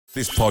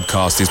This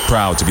podcast is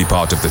proud to be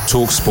part of the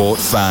TalkSport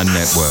Fan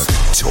Network.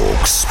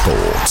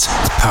 TalkSport.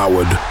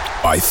 Powered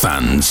by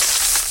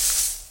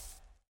fans.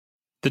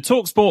 The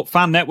TalkSport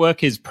Fan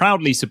Network is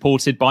proudly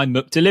supported by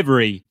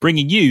McDelivery,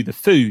 bringing you the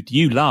food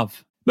you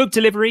love.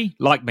 McDelivery,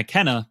 like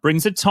McKenna,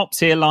 brings a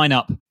top-tier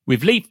lineup.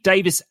 With Leif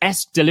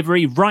Davis-esque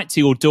delivery right to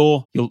your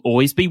door, you'll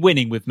always be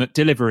winning with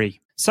McDelivery.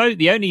 So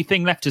the only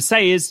thing left to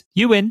say is,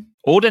 you win.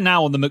 Order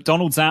now on the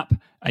McDonald's app,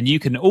 and you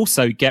can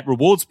also get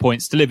rewards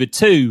points delivered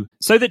too,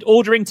 so that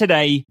ordering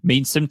today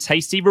means some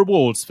tasty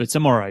rewards for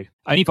tomorrow.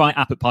 Only via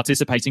app at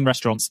participating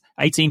restaurants.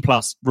 18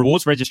 plus.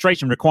 Rewards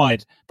registration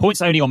required.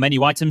 Points only on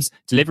menu items.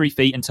 Delivery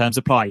fee and terms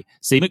apply.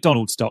 See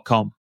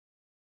mcdonalds.com.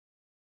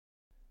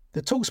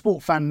 The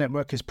TalkSport Fan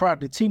Network is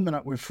proudly teaming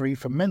up with Free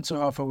for Mental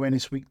Health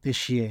Awareness Week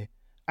this year.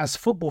 As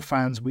football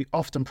fans, we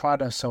often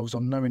pride ourselves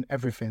on knowing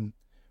everything,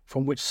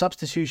 from which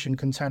substitution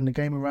can turn the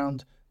game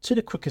around to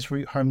the quickest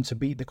route home to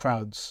beat the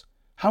crowds.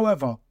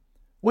 However,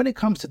 when it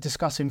comes to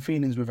discussing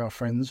feelings with our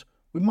friends,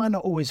 we might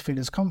not always feel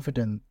as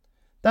confident.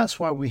 That's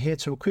why we're here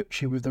to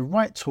equip you with the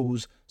right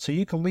tools so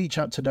you can reach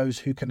out to those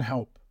who can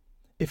help.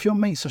 If your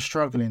mates are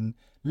struggling,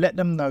 let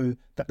them know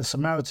that the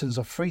Samaritans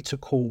are free to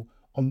call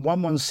on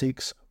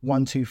 116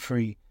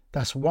 123.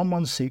 That's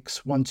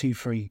 116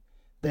 123.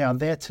 They are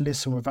there to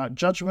listen without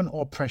judgment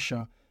or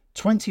pressure,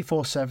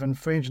 24/7,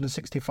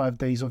 365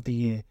 days of the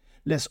year.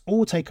 Let's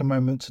all take a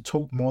moment to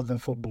talk more than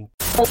football.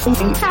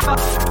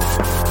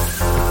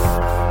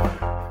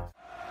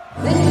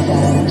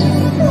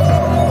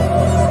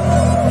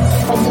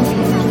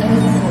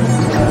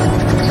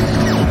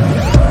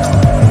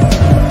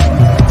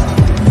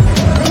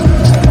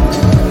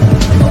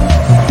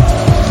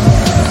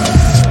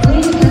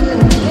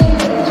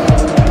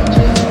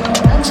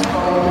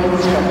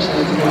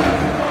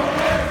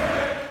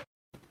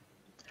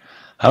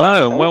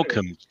 Hello and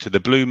welcome to the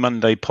Blue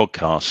Monday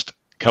podcast,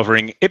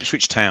 covering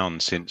Ipswich Town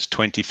since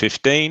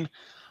 2015.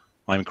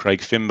 I'm Craig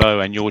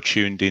Fimbo and you're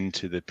tuned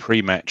into the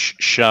pre-match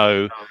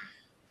show,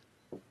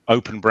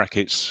 open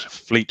brackets,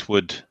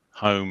 Fleetwood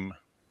home,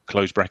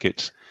 close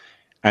brackets.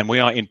 And we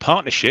are in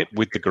partnership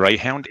with the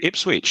Greyhound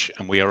Ipswich,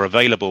 and we are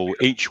available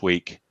each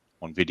week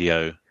on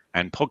video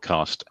and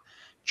podcast.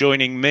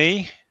 Joining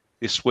me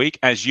this week,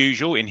 as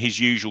usual, in his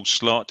usual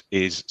slot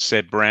is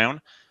Seb Brown.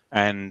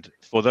 And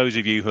for those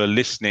of you who are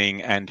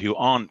listening and who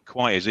aren't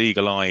quite as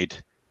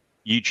eagle-eyed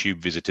YouTube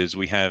visitors,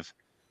 we have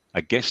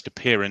a guest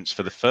appearance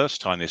for the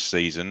first time this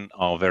season,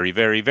 our very,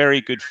 very,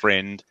 very good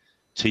friend,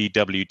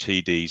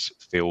 TWTD's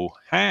Phil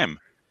Ham.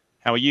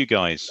 How are you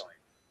guys?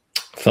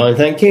 Fine,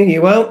 thank you.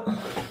 You well?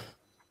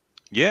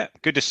 Yeah,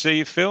 good to see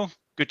you, Phil.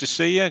 Good to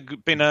see you.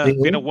 Been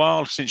a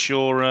while since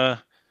your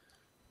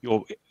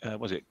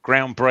was it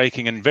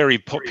groundbreaking and very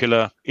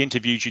popular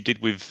interviews you did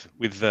with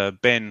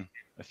Ben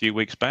a few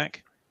weeks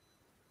back.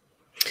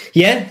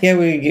 Yeah.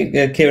 We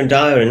Kieran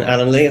Dyer and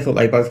Alan Lee. I thought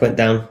they both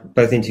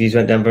interviews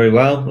went down very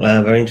well.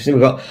 Very interesting.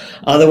 We've got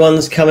other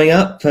ones coming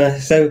up,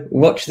 so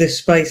watch this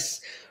space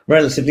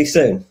relatively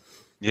soon.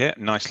 Yeah,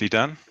 nicely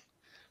done.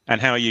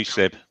 And how are you,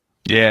 Seb?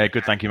 Yeah,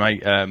 good, thank you,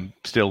 mate.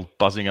 Still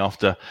buzzing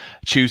after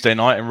Tuesday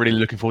night and really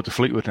looking forward to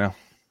Fleetwood now.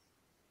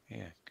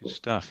 Yeah, good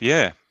stuff.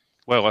 Yeah.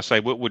 Well, I say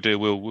what we'll do,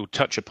 we'll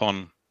touch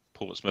upon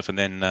Portsmouth, and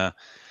then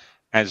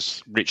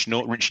as Rich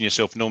and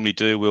yourself normally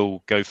do,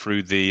 we'll go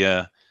through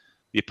the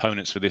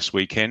opponents for this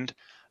weekend.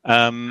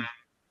 Now,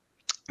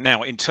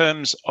 in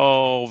terms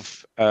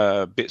of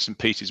bits and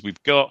pieces we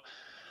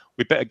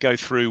better go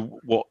through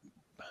what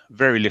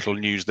very little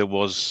news there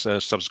was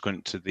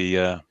subsequent to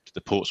the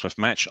Portsmouth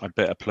match. I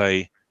better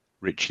play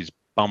Rich's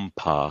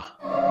bumper.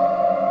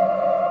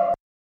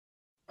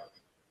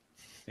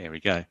 There we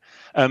go.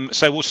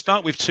 So we'll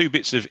start with two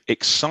bits of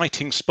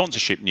exciting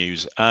sponsorship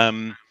news.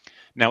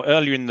 Now,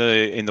 earlier in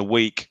the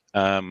week,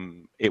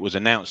 it was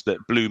announced that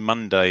Blue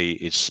Monday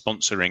is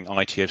sponsoring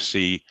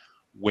ITFC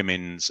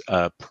women's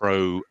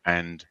pro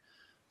and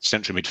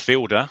central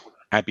midfielder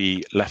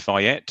Abby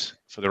Lafayette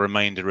for the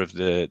remainder of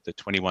the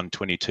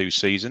 21-22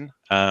 season.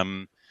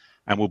 And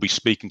we'll be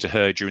speaking to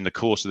her during the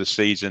course of the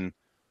season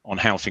on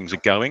how things are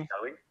going.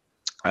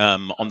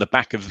 On the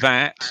back of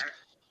that,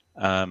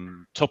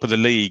 top of the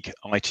league,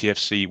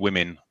 ITFC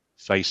women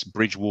face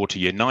Bridgewater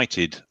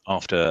United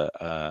after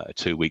a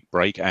 2-week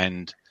break,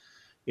 and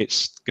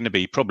it's going to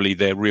be probably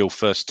their real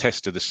first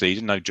test of the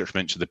season. No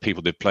detriment to the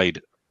people they've played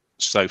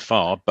so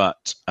far,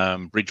 but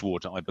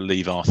Bridgewater, I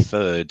believe, are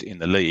third in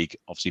the league,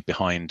 obviously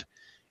behind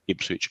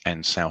Ipswich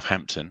and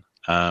Southampton.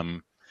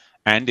 And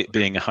it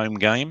being a home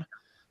game,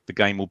 the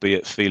game will be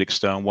at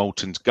Felixstowe and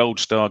Walton's Gold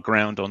Star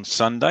Ground on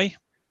Sunday.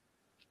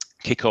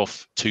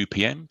 Kick-off 2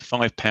 p.m,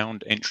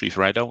 £5 entry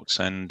for adults,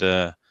 and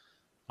I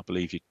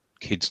believe you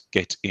kids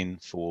get in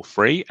for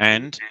free,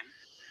 and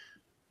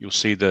you'll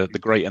see the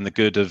great and the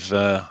good of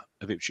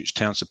Ipswich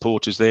Town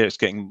supporters there. It's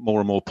getting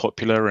more and more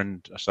popular,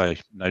 and I say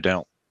no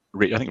doubt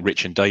I think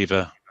Rich and Dave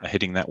are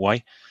heading that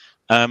way.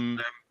 And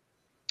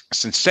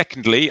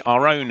secondly,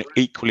 our own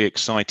equally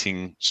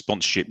exciting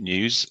sponsorship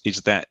news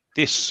is that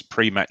this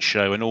pre-match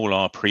show and all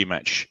our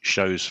pre-match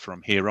shows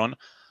from here on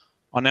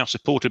are now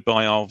supported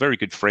by our very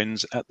good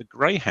friends at the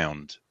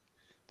Greyhound,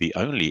 the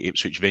only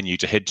Ipswich venue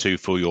to head to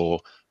for your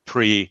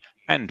pre-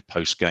 and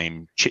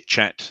post-game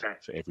chit-chat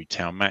for every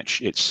town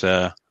match. It's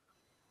an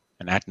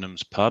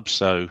Adnams pub,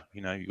 so,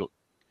 you've got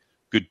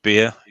good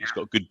beer. It's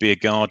got a good beer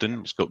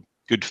garden. It's got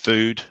good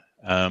food.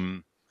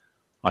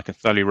 I can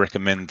thoroughly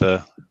recommend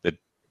the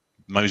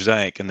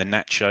mosaic and the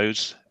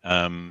nachos.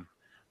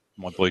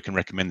 My boy can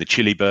recommend the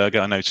chili burger.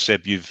 I know,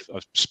 Seb,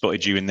 I've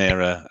spotted you in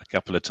there a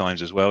couple of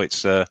times as well.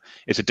 It's a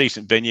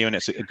decent venue, and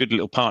it's a good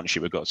little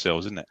partnership we've got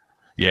ourselves, isn't it?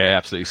 Yeah,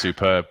 absolutely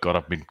superb. God,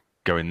 I've been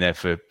going there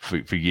for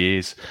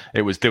years.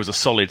 There was a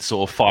solid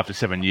sort of 5 to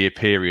 7 year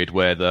period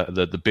where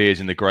the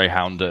beers in the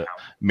Greyhound at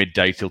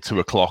midday till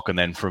 2 o'clock, and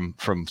then from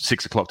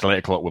 6 o'clock till 8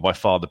 o'clock were by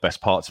far the best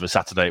parts of a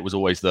Saturday. It was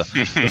always the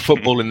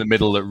football in the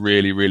middle that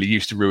really, really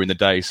used to ruin the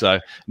day. So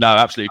no,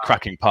 absolutely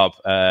cracking pub.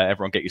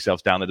 Everyone get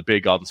yourselves down there. The beer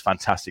garden's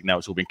fantastic. Now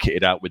it's all been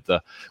kitted out with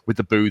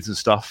the booths and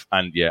stuff,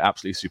 and yeah,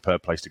 absolutely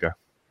superb place to go.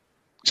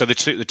 So the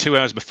 2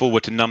 hours before were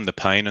to numb the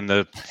pain, and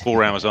the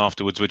 4 hours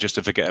afterwards were just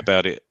to forget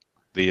about it.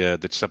 The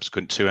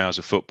subsequent 2 hours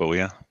of football,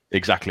 yeah?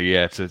 Exactly,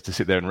 yeah, to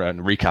sit there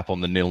and recap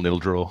on the 0-0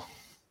 draw.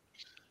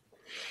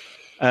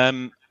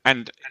 And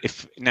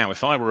if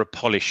I were a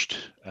polished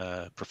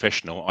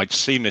professional, I'd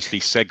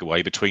seamlessly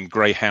segue between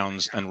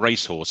greyhounds and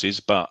racehorses,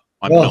 but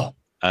I'm not.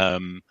 I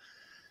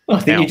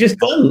think you just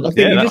done.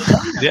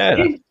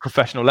 Yeah,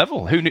 professional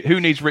level. Who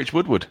needs Rich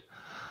Woodward?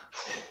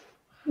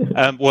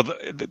 We'll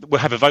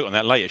have a vote on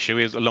that later, shall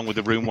we, along with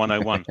the Room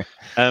 101.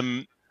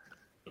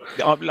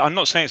 I'm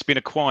not saying it's been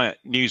a quiet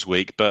news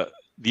week, but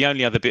the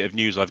only other bit of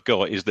news I've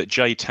got is that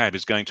J-Tab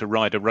is going to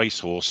ride a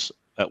racehorse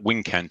at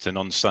Wincanton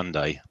on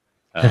Sunday.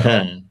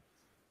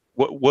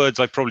 Words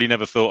I probably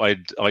never thought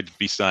I'd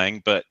be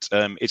saying, but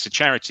it's a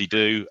charity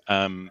do.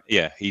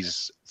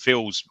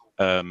 Phil's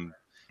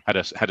had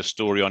a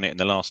story on it in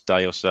the last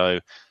day or so.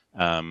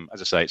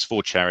 As I say, it's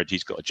for charity.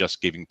 He's got a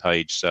Just Giving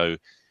page, so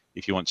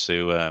if you want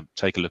to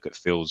take a look at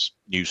Phil's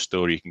news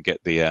story, you can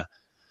get the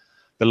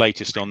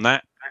latest on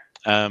that.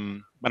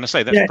 And I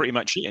say that's pretty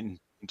much it in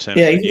terms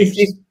of news.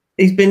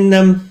 He's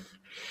been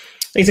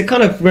he's a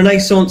kind of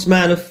renaissance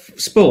man of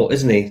sport,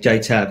 isn't he,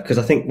 J-Tab? Because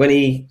I think when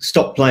he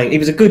stopped playing, he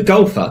was a good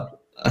golfer,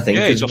 I think.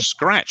 Yeah, he's off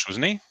scratch,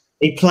 wasn't he?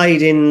 He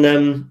played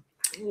in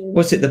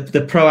what's it,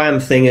 the Pro-Am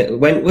thing at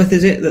Wentworth,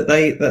 is it,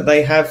 that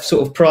they have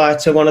sort of prior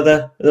to one of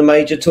the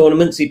major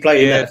tournaments? He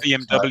played in that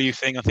BMW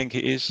thing, I think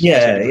it is.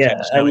 Yeah.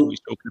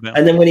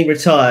 And then when he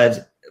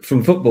retired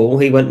from football,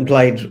 he went and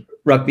played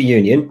rugby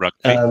union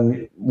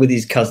with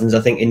his cousins, I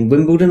think, in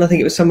Wimbledon. I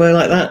think it was somewhere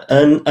like that.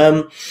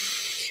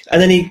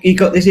 And then he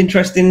got this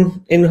interest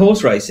in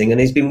horse racing, and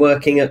he's been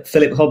working at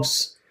Philip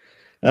Hobbs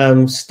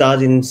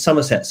stud in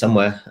Somerset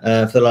somewhere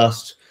for the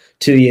last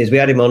 2 years. We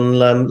had him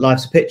on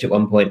Life's a Pitch at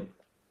one point,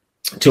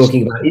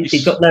 talking about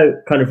he's got no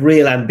kind of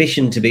real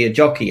ambition to be a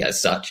jockey as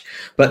such,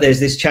 but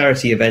there's this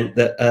charity event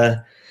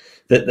that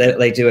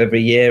they do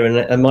every year,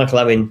 and Michael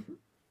Owen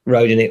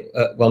rode in it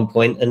at one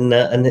point,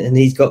 and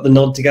he's got the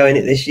nod to go in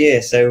it this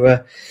year.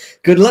 So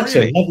good luck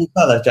to him. Lovely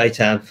fellow,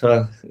 J-Tab.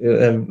 A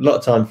lot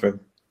of time for him.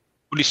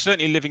 Well, he's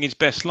certainly living his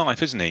best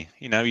life, isn't he?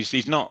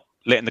 He's not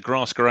letting the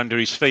grass grow under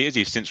his feet, is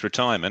he, since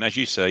retirement? As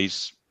you say,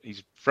 he's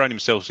thrown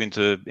himself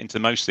into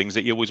most things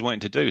that you always wanted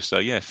to do. So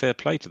yeah, fair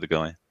play to the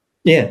guy.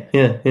 Yeah.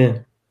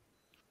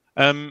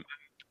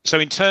 So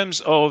in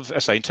terms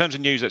of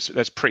news,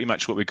 that's pretty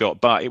much what we got.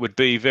 But it would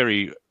be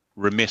very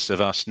remiss of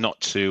us not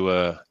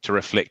to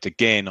reflect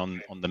again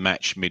on the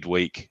match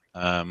midweek.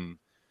 And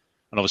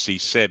obviously,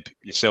 Seb,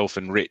 yourself,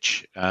 and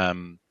Rich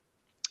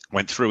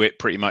went through it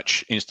pretty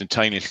much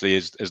instantaneously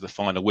as the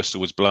final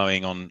whistle was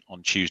blowing on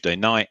Tuesday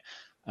night.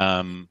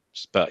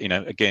 But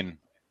again,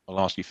 I'll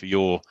ask you for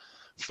your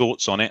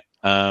thoughts on it.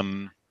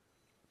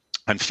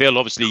 And Phil,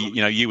 obviously,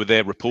 you were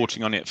there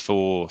reporting on it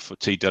for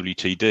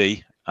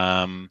TWTD.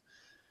 And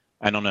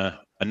on a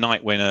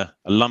night when a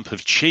lump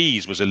of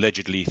cheese was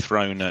allegedly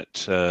thrown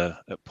at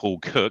Paul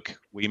Cook,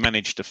 we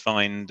managed to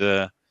find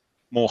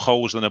more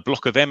holes than a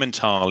block of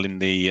Emmental in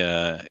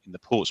the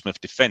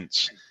Portsmouth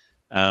defence.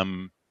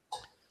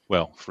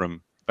 Well,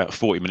 from about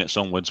 40 minutes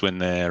onwards, when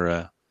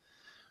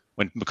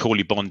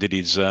Macaulay Bond did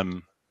his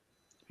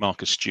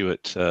Marcus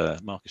Stewart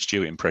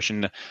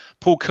impression,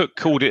 Paul Cook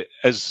called it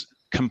as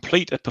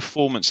complete a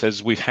performance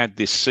as we've had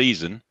this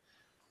season.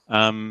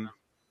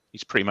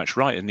 He's pretty much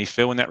right, isn't he,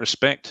 Phil, in that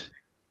respect?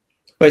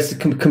 Well, it's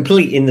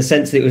complete in the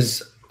sense that it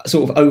was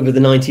sort of over the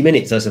 90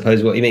 minutes, I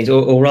suppose, what he means.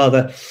 Or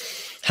rather,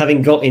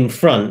 having got in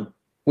front,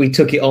 we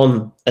took it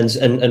on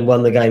and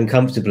won the game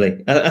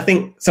comfortably. I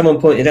think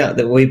someone pointed out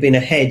that we've been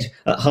ahead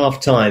at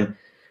half-time.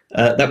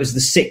 That was the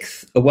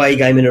 6th away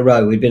game in a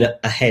row we've been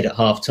ahead at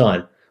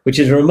half-time, which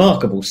is a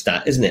remarkable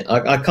stat, isn't it?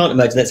 I can't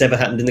imagine that's ever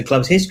happened in the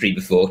club's history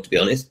before, to be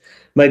honest.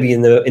 Maybe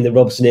in the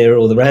Robson era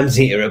or the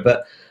Ramsey era,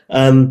 but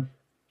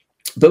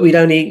we'd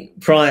only,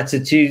 prior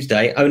to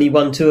Tuesday, only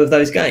won 2 of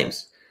those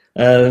games.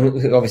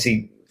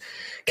 Obviously,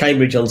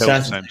 Cambridge on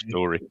Saturday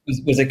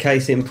was a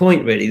case in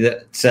point, really,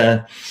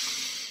 that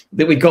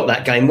that we got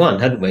that game won,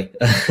 hadn't we?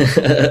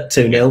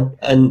 2-0,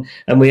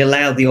 and we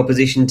allowed the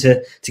opposition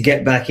to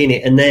get back in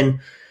it. And then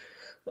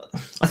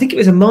I think it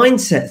was a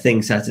mindset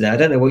thing Saturday. I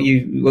don't know what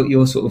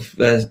your sort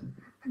of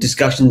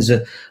discussions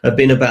have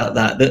been about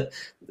that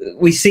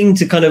we seem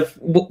to kind of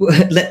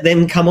let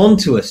them come on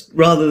to us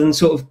rather than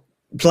sort of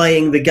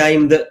playing the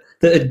game that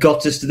had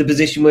got us to the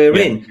position we were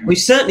in,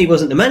 which certainly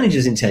wasn't the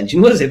manager's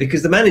intention, was it?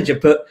 Because the manager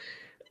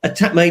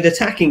made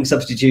attacking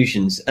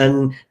substitutions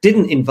and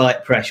didn't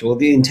invite pressure, or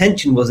the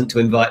intention wasn't to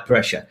invite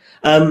pressure.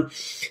 And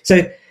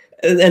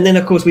then,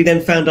 of course, we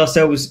then found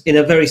ourselves in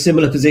a very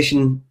similar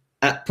position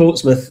at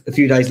Portsmouth a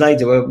few days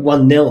later. We're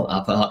 1-0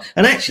 up.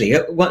 And actually,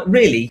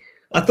 really,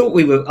 I thought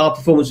our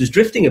performance was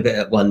drifting a bit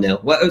at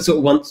 1-0. Well, sort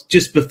of once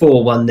just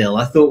before 1-0,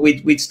 I thought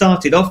we'd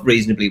started off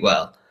reasonably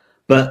well,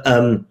 but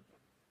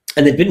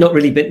and there'd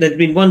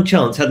been one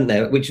chance, hadn't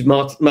there, which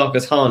was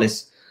Marcus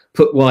Harness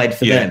put wide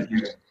for them.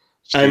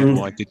 And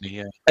wide, didn't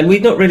he? And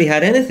we'd not really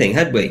had anything,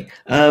 had we?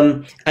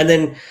 And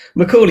then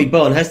Macaulay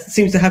Bonne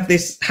seems to have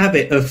this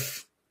habit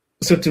of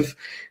sort of,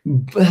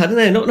 I don't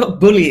know, not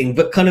bullying,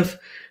 but kind of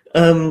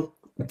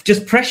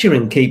just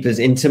pressuring keepers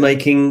into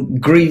making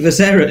grievous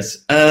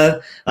errors.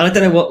 And I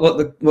don't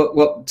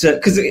know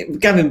because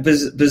Gavin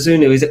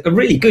Bazunu is a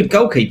really good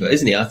goalkeeper,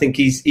 isn't he? I think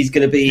he's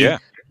going to be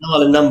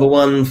Ireland number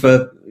one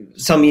for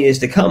some years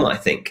to come, I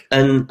think.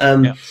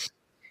 And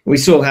we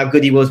saw how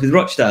good he was with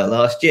Rochdale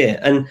last year,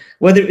 and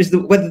whether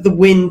the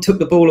wind took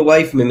the ball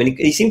away from him, and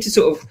he seemed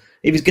to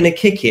he was going to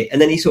kick it,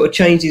 and then he sort of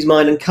changed his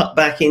mind and cut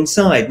back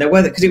inside. Now,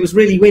 because it was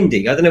really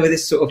windy, I don't know whether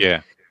this sort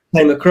of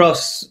came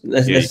across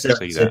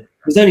necessarily. It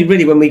was only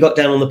really when we got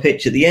down on the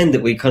pitch at the end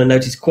that we kind of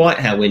noticed quite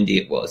how windy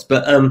it was.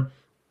 But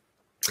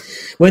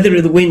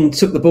whether the wind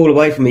took the ball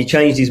away from him, he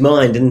changed his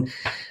mind,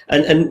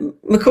 and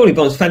Macaulay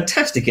Bonne's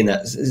fantastic in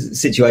that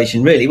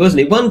situation, really,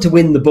 wasn't he? One, to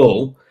win the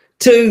ball.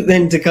 Two,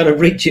 then to kind of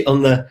reach it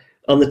on the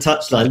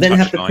touchline, then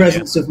have the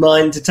presence of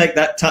mind to take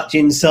that touch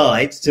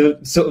inside,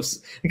 to sort of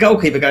the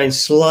goalkeeper going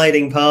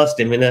sliding past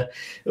him in a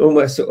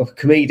almost sort of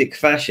comedic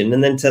fashion,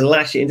 and then to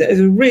lash it into. It was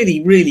a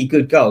really, really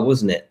good goal,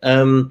 wasn't it?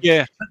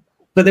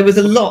 But there was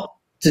a lot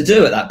to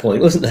do at that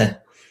point, wasn't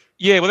there?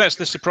 Yeah, well, that's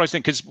the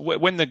surprising thing, because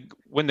when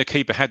the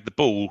keeper had the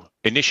ball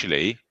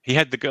initially, he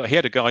had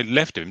a guy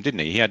left of him, didn't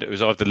he? It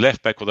was either the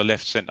left back or the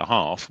left centre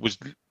half was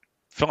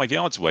 5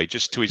 yards away,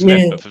 just to his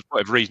left, but for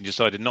whatever reason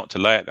decided not to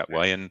lay it that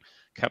way and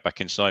cut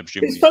back inside.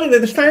 It's funny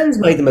that the fans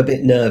made them a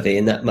bit nervy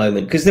in that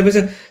moment, because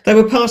they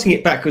were passing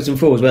it backwards and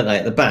forwards, weren't they,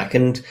 at the back?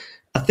 And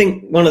I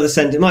think one of the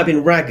centre, it might have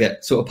been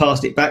Raggett, sort of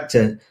passed it back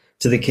to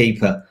the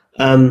keeper,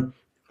 and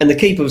the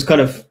keeper was kind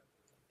of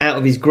out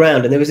of his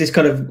ground, and there was this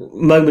kind of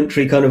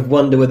momentary kind of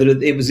wonder whether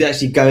it was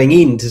actually going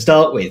in to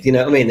start with. You know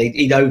what I mean?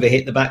 He'd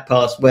overhit the back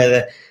pass where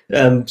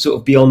they're sort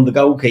of beyond the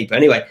goalkeeper.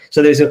 Anyway,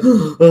 so there's and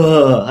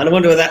I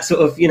wonder whether that sort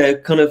of,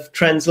 kind of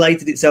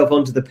translated itself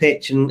onto the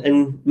pitch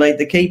and made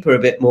the keeper a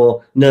bit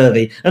more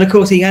nervy. And of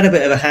course, he had a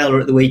bit of a howler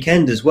at the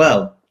weekend as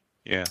well.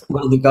 Yeah.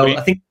 One of the goals,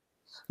 I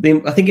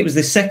think it was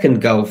the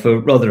second goal for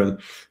Rotherham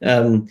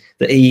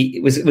that he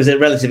was a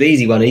relatively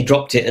easy one. He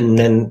dropped it, and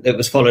then it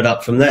was followed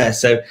up from there.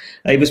 So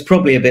he was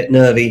probably a bit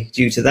nervy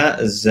due to that,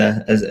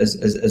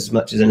 as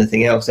much as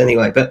anything else.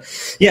 Anyway, but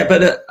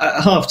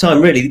at half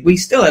time, really, we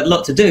still had a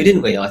lot to do,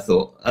 didn't we? I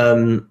thought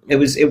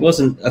it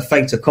wasn't a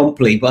fait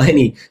accompli by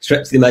any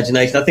stretch of the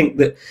imagination. I think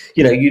that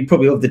you'd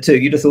probably, of the two,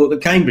 you'd have thought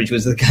that Cambridge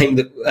was the game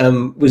that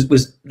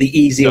was the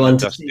easier one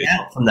to see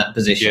out from that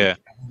position. Yeah.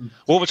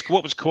 What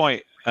was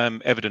quite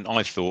evident,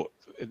 I thought,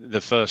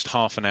 the first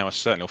half an hour,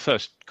 certainly, or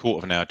first quarter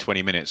of an hour,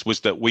 20 minutes, was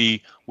that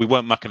we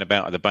weren't mucking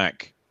about at the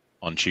back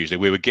on Tuesday.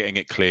 We were getting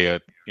it clear,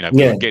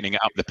 we were getting it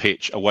up the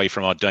pitch, away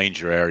from our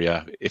danger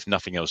area, if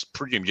nothing else,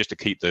 presumably just to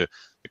keep the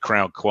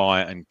crowd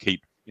quiet and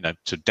keep,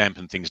 to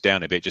dampen things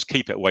down a bit, just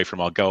keep it away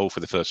from our goal for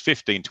the first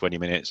 15, 20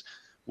 minutes,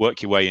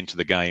 work your way into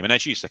the game. And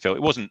as you felt,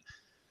 it wasn't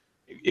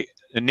a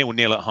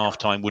 0-0 at half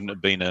time wouldn't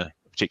have been a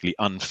particularly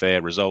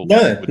unfair result.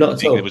 No, not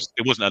at all. There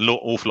wasn't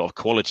awful lot of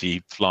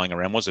quality flying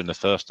around, was there, in the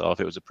first half?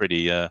 It was a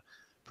pretty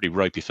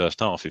ropey first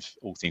half, if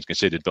all things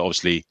considered. But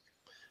obviously,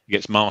 it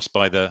gets masked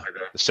by the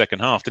second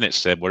half, didn't it,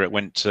 Seb? Where we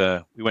went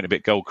a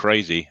bit goal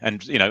crazy,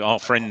 and our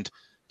friend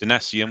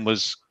Donasian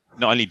was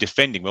not only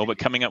defending well, but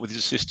coming up with his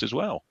assist as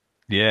well.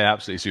 Yeah,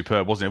 absolutely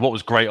superb, wasn't it? What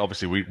was great,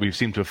 obviously, we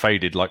seem to have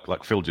faded,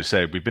 like Phil just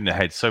said. We've been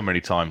ahead so many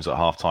times at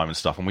half-time and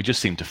stuff, and we just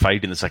seem to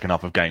fade in the second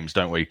half of games,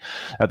 don't we?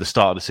 At the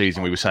start of the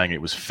season, we were saying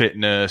it was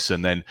fitness,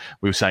 and then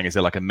we were saying, is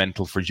there like a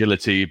mental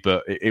fragility?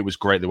 But it was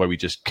great the way we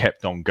just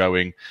kept on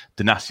going.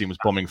 Donasian was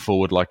bombing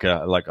forward like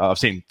I've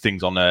seen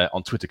things on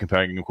Twitter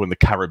comparing him, calling the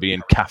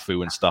Caribbean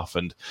Cafu and stuff,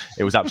 and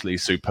it was absolutely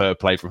superb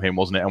play from him,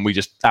 wasn't it? And we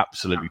just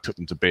absolutely took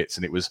them to bits,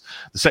 and it was,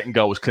 the second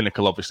goal was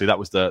clinical, obviously. That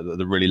was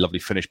the really lovely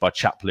finish by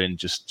Chaplin,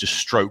 just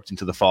stroked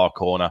into the far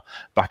corner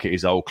back at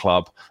his old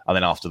club. And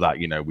then after that,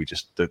 we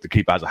just, the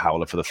keeper has a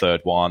howler for the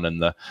third one,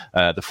 and the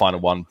final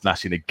one,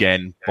 Donasian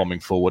again bombing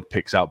forward,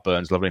 picks out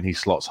Burns lovely, and he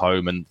slots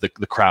home, and the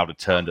crowd had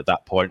turned at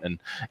that point. And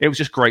it was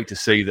just great to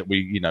see that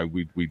we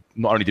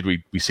not only did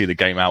we see the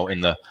game out in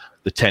the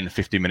the 10,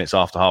 15 minutes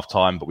after half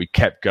time, but we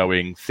kept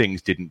going.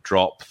 Things didn't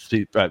drop.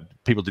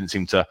 People didn't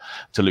seem to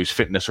lose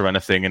fitness or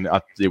anything, and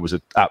it was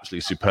an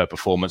absolutely superb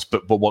performance.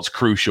 But what's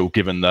crucial,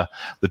 given the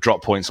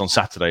drop points on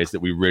Saturday, is that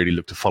we really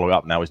look to follow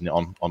up now, isn't it,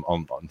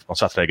 on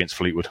Saturday against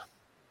Fleetwood?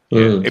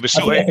 Yeah. It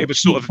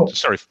was sort of.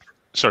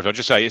 Sorry, I'll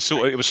just say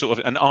it was sort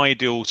of an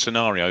ideal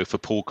scenario for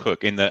Paul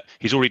Cook, in that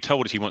he's already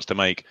told us he wants to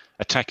make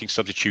attacking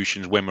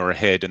substitutions when we're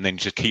ahead, and then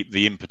just keep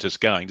the impetus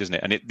going, doesn't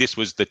it? And this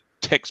was the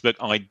textbook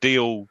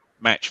ideal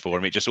match for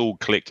him. It just all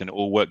clicked and it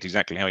all worked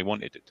exactly how he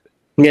wanted it to.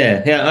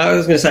 Yeah. I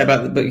was going to say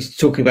but he's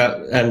talking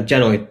about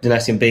Janoj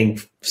Donacien being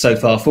so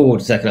far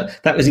forward second.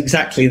 That was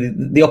exactly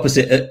the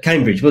opposite at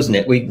Cambridge, wasn't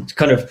it? We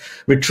kind of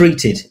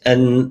retreated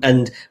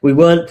and we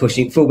weren't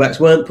pushing, fullbacks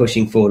weren't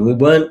pushing forward. We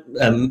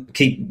weren't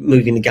keep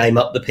moving the game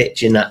up the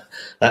pitch in that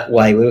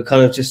way. We were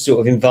kind of just sort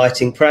of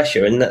inviting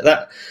pressure, and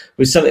that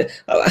was something,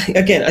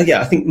 again,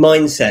 I think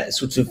mindset,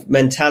 sort of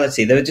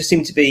mentality. There just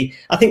seemed to be,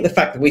 I think the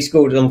fact that we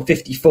scored on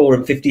 54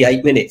 and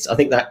 58 minutes, I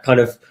think that kind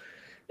of,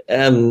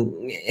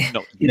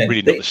 not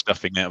the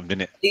stuffing out of them,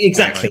 didn't it?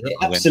 Exactly,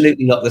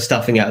 absolutely not the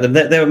stuffing out of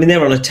them.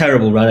 They're on a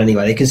terrible run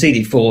anyway. They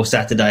conceded 4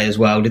 Saturday as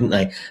well, didn't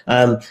they?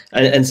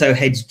 And so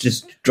heads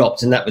just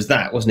dropped, and that was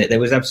that, wasn't it? There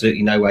was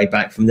absolutely no way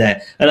back from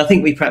there. And I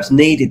think we perhaps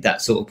needed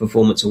that sort of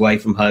performance away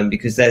from home,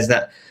 because there's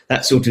that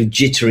sort of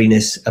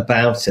jitteriness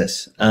about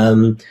us.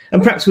 And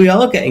perhaps we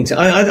are getting to.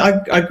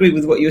 I agree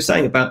with what you were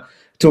saying about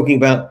talking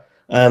about.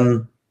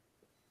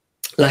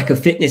 Lack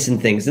of fitness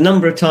and things. The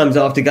number of times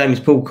after games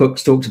Paul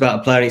Cook's talked about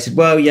a player and he said,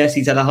 well, yes,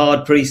 he's had a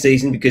hard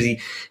pre-season because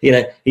he's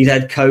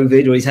had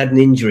COVID or he's had an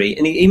injury.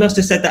 And he must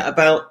have said that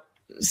about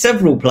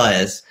several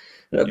players,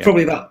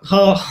 probably about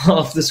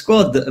half the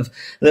squad that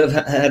have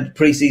had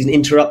pre-season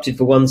interrupted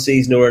for one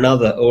season or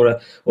another, or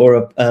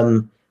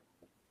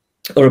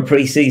a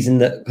pre-season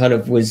that kind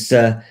of was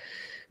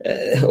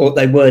or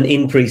they weren't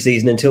in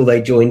pre-season until they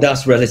joined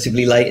us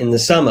relatively late in the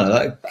summer.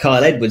 Like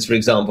Kyle Edwards, for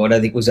example, I don't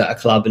think was at a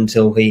club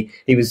until he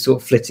was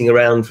sort of flitting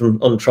around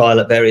on trial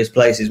at various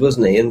places,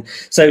 wasn't he? And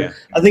so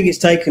I think it's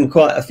taken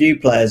quite a few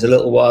players a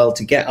little while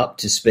to get up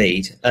to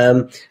speed.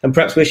 And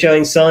perhaps we're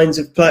showing signs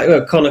of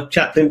Connor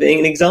Chaplin being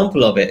an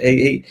example of it.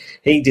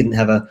 He didn't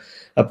have a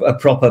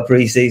proper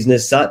pre-season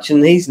as such,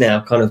 and he's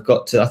now kind of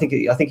got to. I think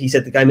he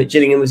said the game at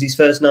Gillingham was his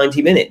first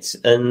 90 minutes,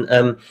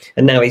 and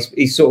now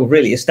he's sort of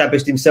really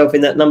established himself in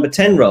that number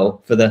 10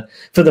 role for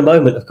the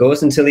moment, of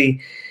course, until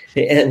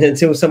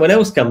someone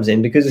else comes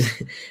in, because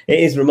it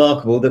is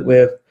remarkable that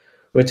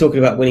we're talking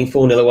about winning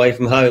 4-0 away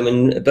from home,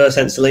 and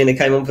Bersant Celina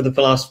came on for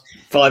the last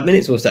 5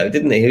 minutes or so,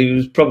 didn't he? Who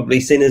was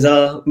probably seen as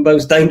our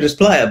most dangerous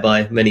player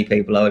by many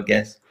people, I would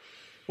guess.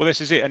 Well,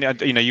 this is it, and I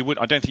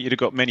don't think you'd have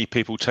got many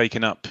people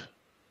taken up.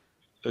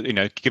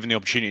 Given the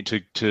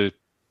opportunity to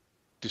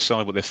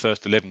decide what their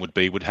first 11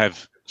 would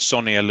have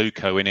Sonny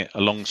Aluko in it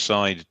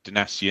alongside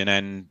Donacien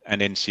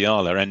and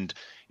Nsiala. And,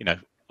 I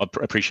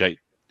appreciate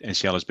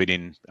Nsiala's been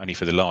in only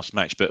for the last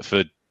match, but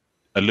for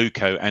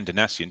Aluko and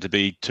Donacien to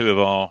be two of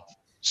our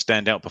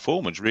standout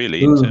performers,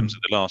 really, in terms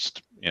of the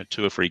last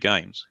 2 or 3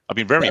 games. I've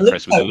been very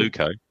impressed with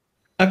Aluko.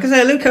 I can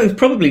say Aluko is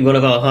probably one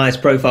of our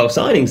highest profile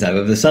signings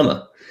over the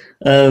summer.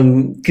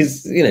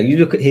 Because, you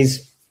look at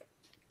his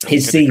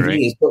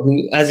CV is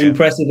probably as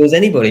impressive as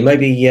anybody.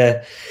 Maybe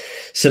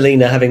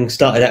Celina having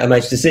started out at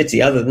Manchester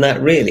City. Other than that,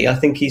 really, I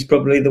think he's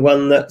probably the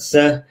one that's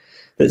sort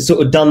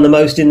of done the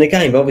most in the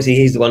game. Obviously,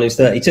 he's the one who's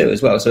 32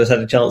 as well, so has had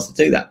a chance to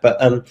do that.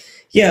 But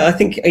I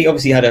think he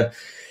obviously had a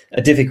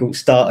difficult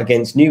start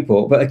against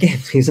Newport. But again,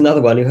 he's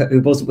another one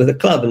who wasn't with a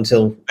club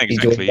until he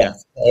joined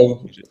us. He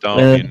was at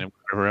Derby and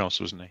wherever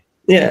else, wasn't he?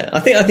 Yeah, I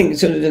think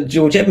sort of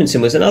George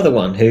Edmondson was another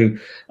one who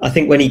I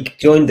think when he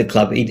joined the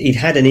club, he'd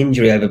had an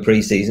injury over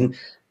pre-season.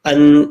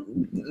 And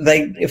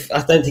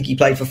I don't think he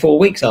played for 4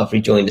 weeks after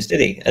he joined us, did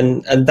he?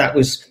 And that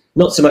was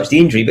not so much the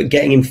injury, but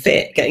getting him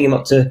fit, getting him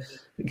up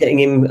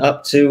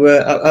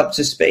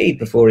to speed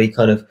before he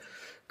kind of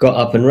got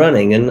up and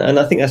running. And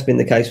I think that's been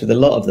the case with a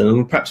lot of them.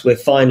 And perhaps we're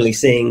finally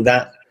seeing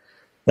that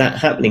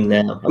happening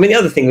now. I mean, the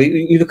other thing,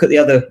 you look at the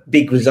other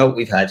big result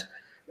we've had,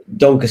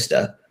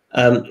 Doncaster.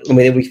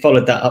 We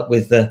followed that up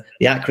with the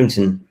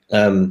Accrington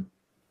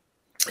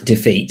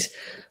defeat.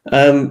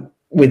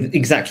 With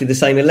exactly the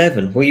same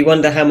 11. Well, you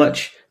wonder how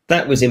much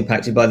that was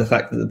impacted by the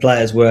fact that the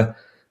players were,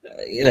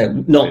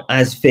 not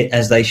as fit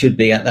as they should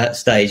be at that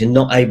stage and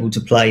not able to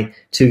play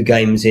 2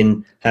 games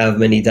in however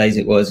many days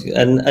it was.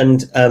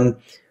 And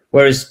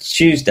whereas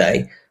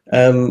Tuesday,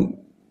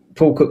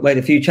 Paul Cook made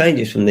a few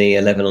changes from the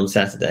 11 on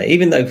Saturday,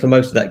 even though for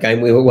most of that game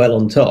we were well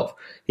on top.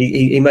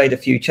 He made a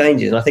few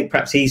changes, and I think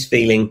perhaps he's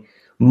feeling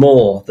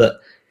more that.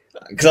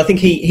 Because I think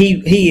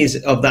he is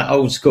of that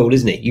old school,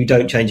 isn't he? You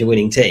don't change a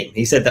winning team.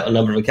 He said that on a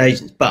number of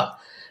occasions. But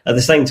at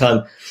the same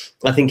time,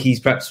 I think he's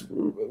perhaps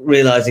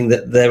realising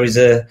that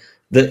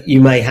that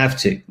you may have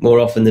to more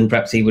often than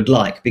perhaps he would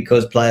like,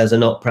 because players are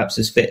not perhaps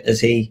as fit as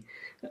he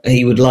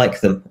would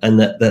like them,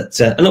 and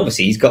and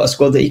obviously he's got a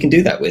squad that he can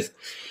do that with.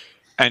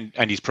 And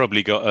he's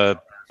probably got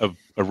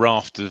a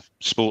raft of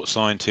sports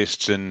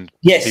scientists and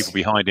people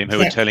behind him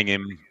who are telling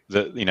him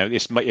that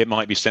it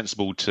might be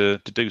sensible to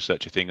do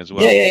such a thing as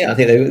well. Yeah. I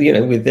think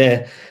they, with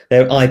their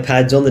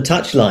iPads on the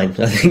touchline,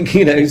 I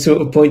think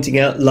sort of pointing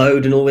out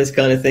load and all this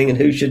kind of thing, and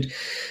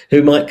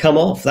who might come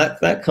off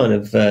that kind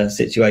of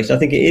situation. I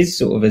think it is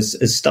sort of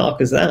as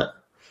stark as that.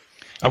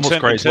 And what's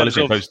great as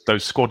well is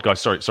those squad guys.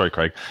 Sorry,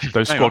 Craig.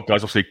 Those squad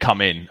guys obviously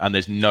come in, and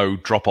there's no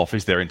drop off,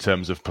 is there, in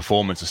terms of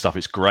performance and stuff?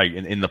 It's great.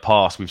 In the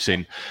past, we've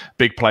seen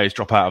big players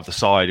drop out of the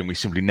side, and we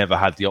simply never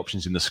had the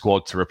options in the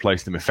squad to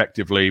replace them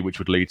effectively, which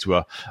would lead to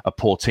a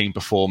poor team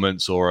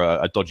performance or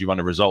a dodgy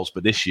run of results.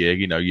 But this year,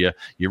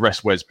 you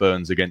rest Wes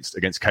Burns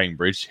against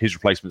Cambridge. His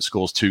replacement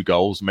scores 2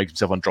 goals, makes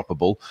himself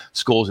undroppable.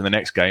 Scores in the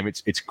next game.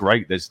 It's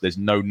great. There's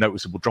no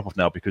noticeable drop off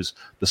now because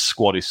the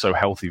squad is so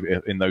healthy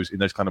in those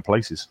kind of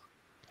places.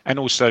 And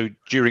also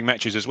during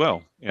matches as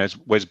well. As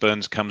Wes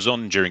Burns comes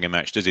on during a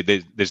match, does he?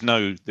 There's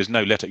no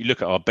let up. You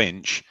look at our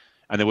bench,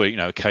 and there were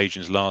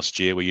occasions last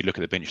year where you look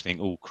at the bench and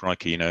think, oh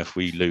crikey, if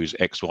we lose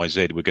X, Y,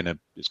 Z,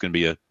 it's going to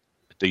be a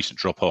decent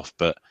drop off.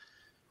 But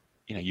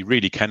you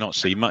really cannot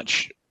see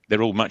much.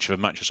 They're all much of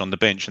a mattress on the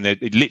bench, and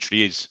it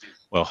literally is.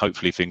 Well,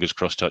 hopefully, fingers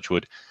crossed, touch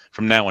wood.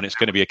 From now on, it's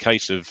going to be a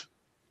case of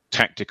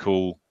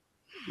tactical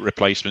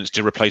replacements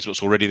to replace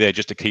what's already there,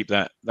 just to keep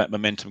that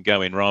momentum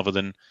going, rather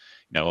than.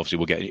 Obviously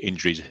we'll get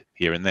injuries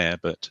here and there,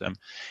 but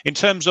in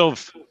terms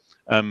of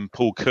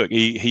Paul Cook,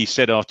 he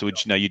said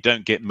afterwards, you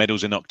don't get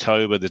medals in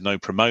October. There's no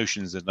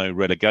promotions, there's no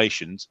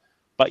relegations,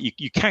 but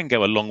you can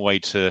go a long way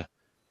to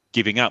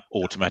giving up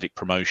automatic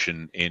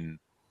promotion in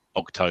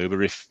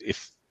October if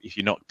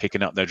you're not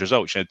picking up those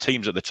results.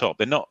 Teams at the top,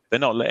 they're not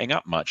letting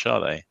up much,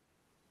 are they?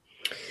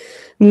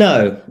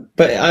 No,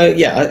 but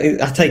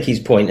I take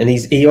his point, and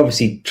he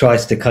obviously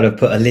tries to kind of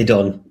put a lid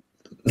on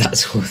that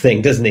sort of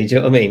thing, doesn't he? Do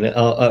you know what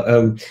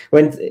I mean?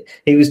 When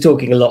he was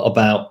talking a lot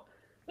about,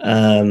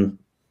 when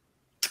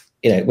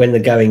the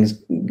going's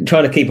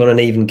trying to keep on an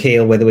even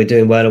keel, whether we're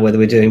doing well or whether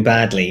we're doing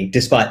badly,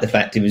 despite the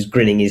fact he was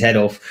grinning his head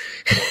off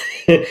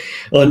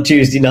on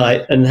Tuesday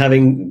night and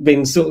having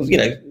been sort of,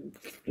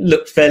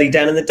 looked fairly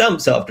down in the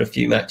dumps after a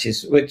few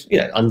matches, which,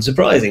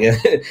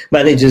 unsurprising.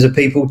 Managers are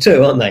people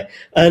too, aren't they?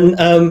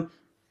 And,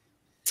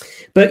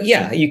 but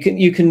yeah, you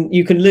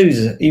can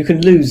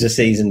lose a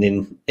season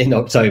in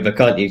October,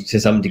 can't you, to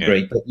some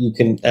degree? Yeah. But you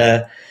can,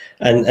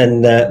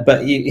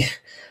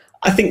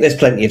 I think there's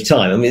plenty of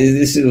time. I mean,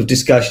 this sort of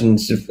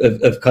discussions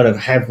of kind of,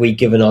 have we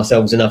given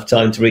ourselves enough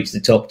time to reach the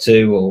top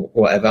 2 or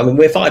whatever? I mean,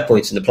 we're 5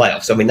 points in the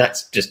playoffs. I mean,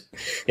 that's just,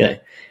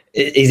 it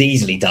is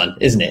easily done,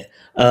 isn't it?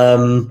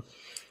 And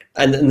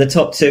the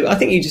top 2, I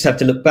think you just have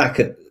to look back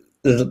at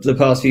the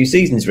past few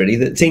seasons, really,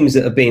 that teams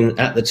that have been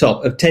at the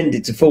top have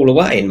tended to fall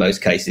away in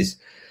most cases.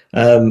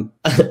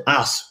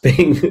 Us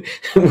being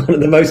one of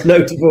the most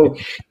notable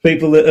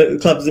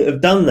clubs that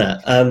have done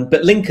that.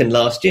 But Lincoln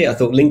last year, I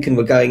thought Lincoln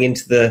were going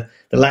into the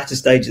latter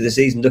stage of the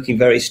season looking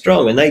very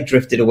strong, and they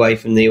drifted away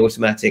from the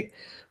automatic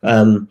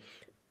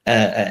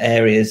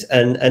areas.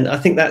 And I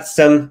think that's,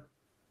 I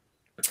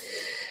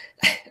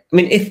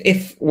mean,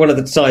 if one of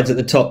the sides at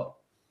the top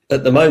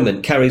at the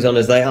moment carries on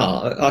as they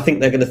are, I think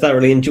they're going to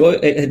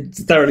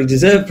thoroughly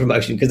deserve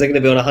promotion, because they're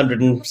going to be on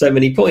 100 and so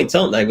many points,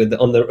 aren't they?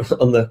 On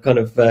the kind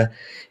of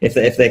if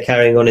they're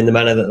carrying on in the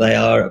manner that they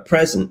are at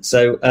present.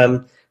 So,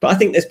 but I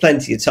think there's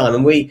plenty of time,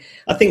 and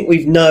I think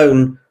we've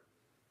known,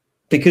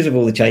 because of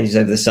all the changes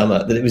over the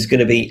summer, that it was going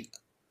to be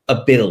a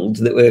build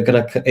that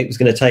it was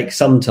going to take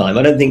some time.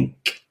 I don't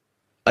think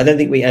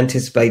we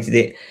anticipated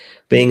it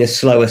being a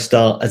slower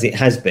start as it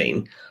has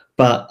been,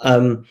 but.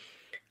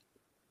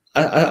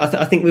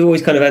 I think we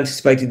always kind of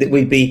anticipated that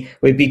we'd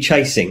be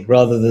chasing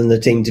rather than the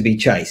team to be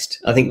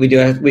chased. I think we'd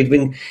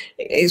been.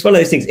 It's one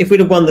of those things. If we'd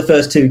have won the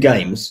first 2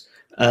 games,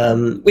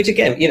 which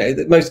again,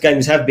 most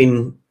games have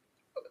been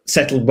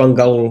settled 1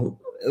 goal.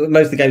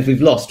 Most of the games we've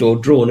lost or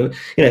drawn, most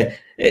of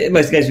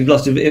the games we've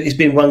lost, it's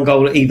been 1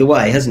 goal either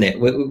way, hasn't it?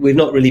 We've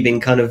not really been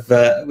kind of,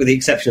 with the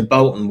exception of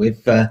Bolton,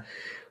 we've been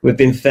they've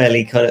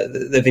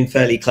been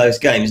fairly close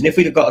games. And if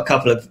we'd have got a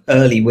couple of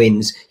early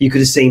wins, you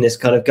could have seen us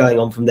kind of going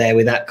on from there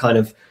with that kind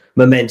of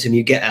momentum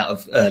you get out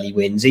of early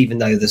wins, even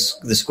though the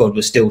squad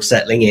was still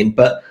settling in.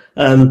 But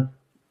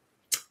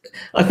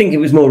I think it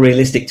was more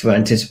realistic to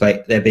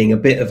anticipate there being a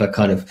bit of a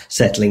kind of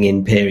settling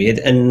in period.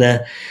 And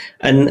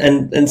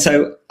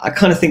so I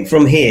kind of think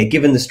from here,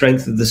 given the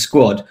strength of the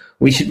squad,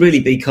 we should really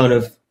be kind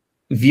of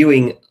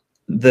viewing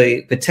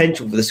the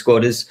potential for the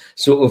squad as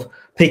sort of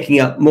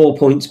picking up more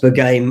points per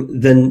game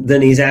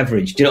than his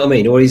average. Do you know what I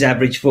mean? Or his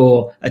average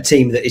for a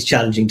team that is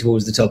challenging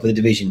towards the top of the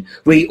division.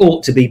 We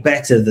ought to be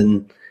better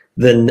than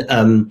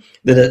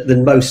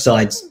most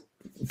sides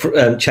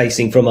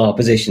chasing from our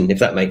position, if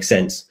that makes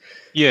sense.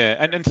 Yeah,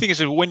 and the thing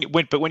is, when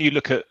you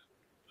look at,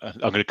 I'm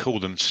going to call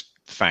them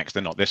facts,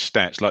 they're not, they're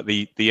stats, like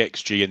the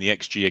XG and the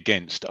XG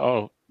against.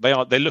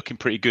 They're looking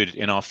pretty good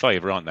in our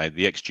favour, aren't they?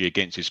 The XG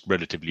against is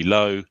relatively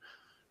low.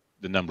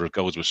 The number of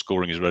goals we're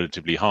scoring is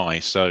relatively high.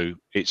 So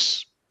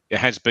it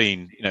has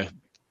been,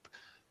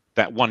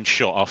 that one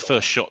shot, our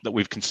first shot that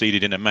we've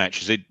conceded in a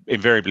match, has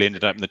invariably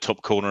ended up in the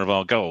top corner of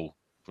our goal,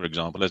 for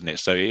example, hasn't it?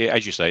 So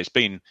as you say, it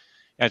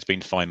has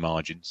been fine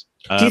margins.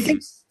 Do you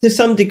think to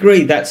some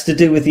degree that's to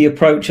do with the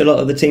approach a lot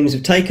of the teams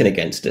have taken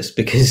against us?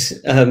 Because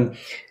a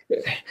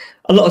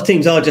lot of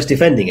teams are just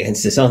defending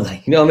against us, aren't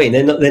they? You know what I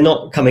mean? They're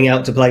not coming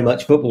out to play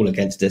much football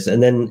against us,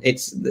 and then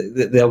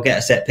they'll get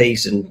a set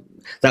piece and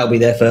that'll be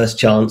their first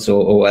chance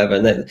or whatever.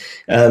 And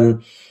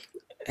then,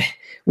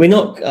 we're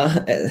not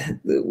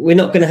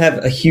going to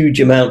have a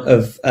huge amount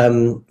of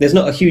there's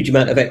not a huge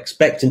amount of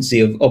expectancy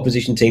of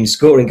opposition teams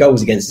scoring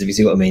goals against us, if you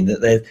see what I mean.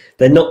 That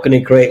they're not going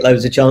to create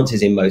loads of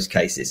chances in most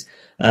cases,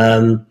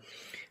 and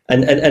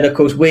of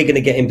course we're going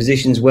to get in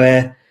positions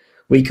where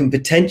we can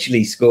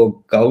potentially score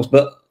goals,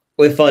 but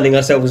we're finding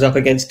ourselves up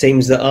against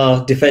teams that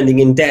are defending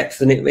in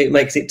depth, and it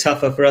makes it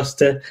tougher for us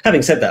to.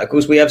 Having said that, of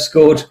course, we have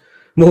scored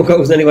more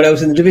goals than anyone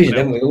else in the division,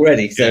 haven't we,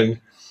 already? So.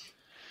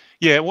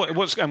 Yeah,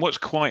 what's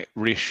quite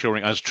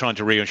reassuring, I was trying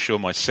to reassure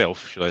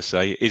myself, should I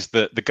say, is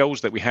that the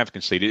goals that we have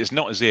conceded, it's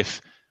not as if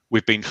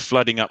we've been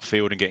flooding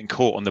upfield and getting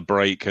caught on the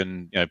break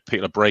and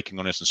people are breaking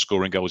on us and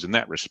scoring goals in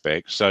that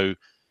respect. So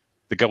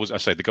the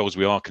goals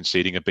we are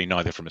conceding have been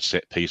either from a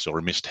set piece or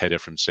a missed header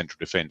from central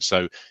defence.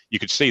 So you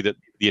could see that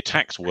the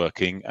attack's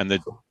working and the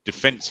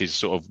defence is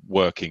sort of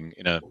working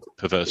in a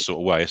perverse sort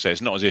of way. So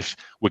it's not as if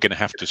we're going to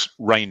have to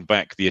rein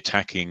back the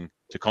attacking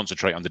to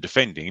concentrate on the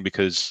defending,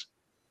 because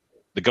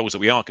the goals that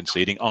we are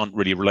conceding aren't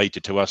really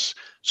related to us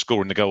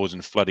scoring the goals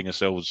and flooding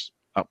ourselves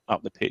up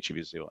the pitch, if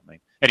you see what I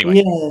mean. Anyway.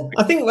 Yeah,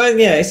 I think,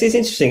 it's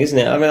interesting, isn't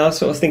it? I mean, I was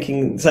sort of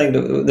saying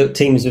that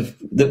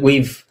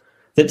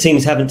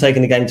teams haven't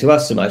taken the game to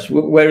us so much,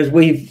 whereas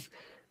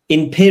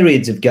in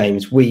periods of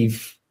games,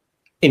 we've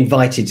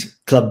invited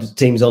club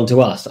teams onto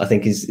us, I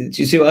think do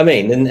you see what I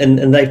mean?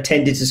 And they've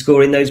tended to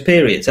score in those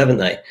periods, haven't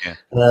they?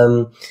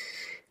 Yeah.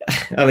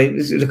 I mean,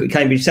 look at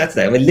Cambridge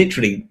Saturday. I mean,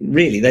 literally,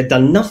 really, they'd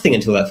done nothing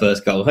until that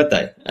first goal, had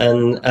they?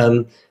 And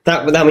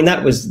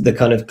that was the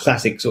kind of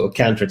classic sort of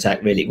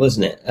counter-attack, really,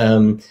 wasn't it?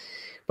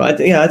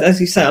 But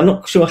as you say, I'm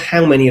not sure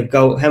how many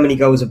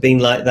goals have been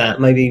like that.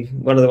 Maybe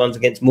one of the ones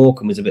against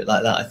Morecambe was a bit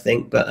like that, I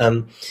think. But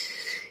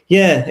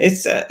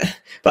it's.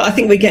 But I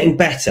think we're getting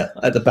better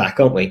at the back,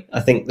 aren't we? I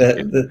think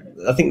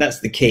I think that's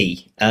the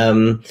key.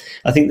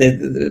 I think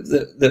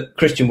that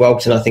Christian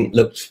Walton, I think,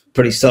 looked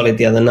pretty solid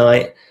the other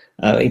night.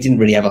 He didn't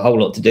really have a whole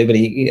lot to do, but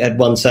he had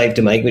one save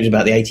to make, which was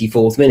about the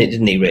 84th minute,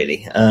 didn't he,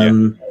 really?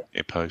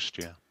 Post,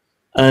 yeah.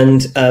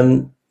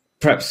 And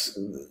perhaps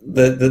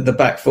the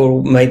back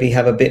four maybe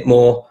have a bit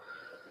more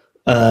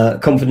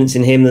confidence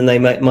in him than they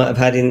might have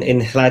had in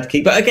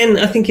Hladky. But again,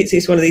 I think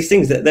it's one of these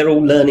things that they're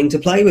all learning to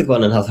play with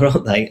one another,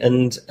 aren't they?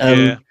 And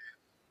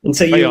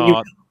so they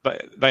are,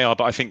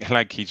 but I think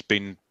Hladky's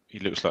he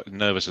looks like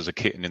nervous as a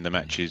kitten in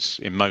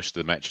most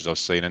of the matches I've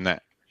seen, and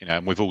that,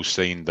 and we've all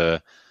seen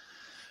the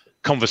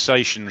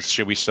conversations,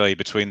 shall we say,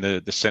 between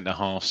the centre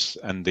halves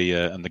and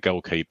the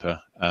goalkeeper,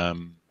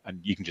 and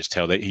you can just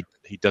tell that he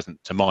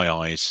doesn't, to my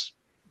eyes,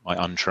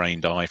 my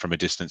untrained eye from a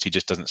distance, he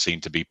just doesn't seem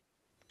to be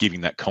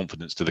giving that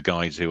confidence to the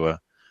guys who are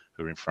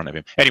in front of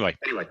him. Anyway,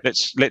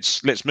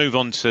 let's move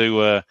on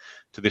to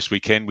this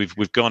weekend.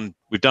 We've done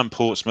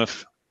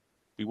Portsmouth,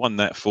 we won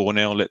that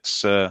 4-0.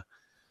 Let's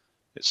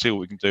see what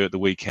we can do at the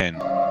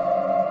weekend.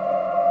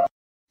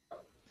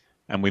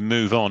 And we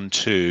move on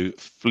to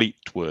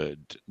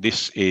Fleetwood.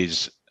 This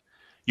is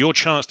your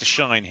chance to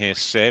shine here,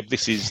 Seb.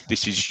 This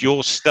is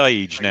your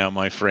stage now,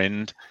 my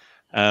friend.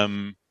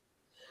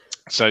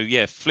 So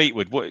yeah,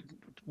 Fleetwood.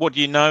 What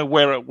do you know?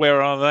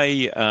 Where are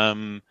they?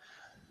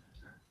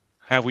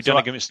 How have we done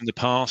against them in the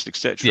past,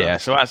 etc.? Yeah,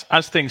 so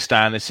as things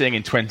stand, they're sitting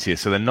in 20th,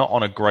 so they're not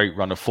on a great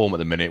run of form at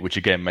the minute, which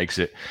again makes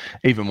it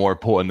even more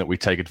important that we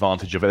take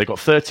advantage of it. They've got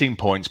 13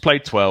 points,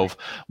 played 12,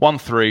 won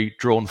 3,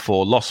 drawn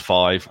 4, lost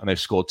 5, and they've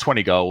scored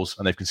 20 goals,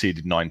 and they've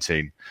conceded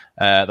 19.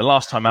 The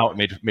last time out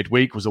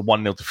midweek was a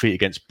 1-0 defeat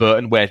against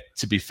Burton, where,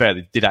 to be fair,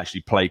 they did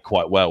actually play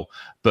quite well.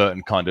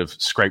 Burton kind of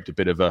scraped a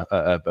bit of a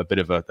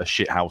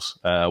shithouse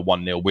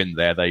 1-0 win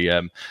there.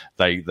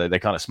 They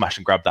kind of smashed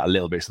and grabbed that a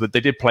little bit. So they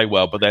did play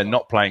well, but they're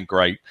not playing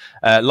great.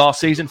 Last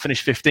season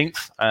finished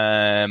 15th.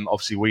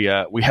 Obviously we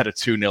had a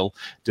 2-0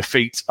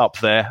 defeat up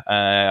there.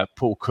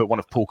 Paul Cook, one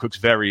of Paul Cook's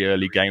very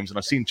early games, and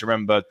I seem to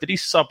remember, did he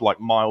sub like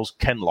Miles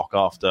Kenlock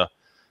after?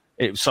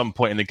 It was some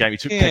point in the game.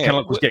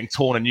 Kenlock was getting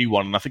torn a new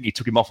one, and I think he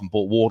took him off and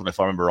bought Warden, if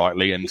I remember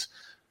rightly. And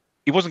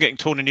he wasn't getting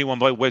torn a new one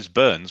by Wes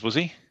Burns, was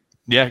he?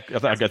 Yeah,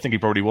 I think he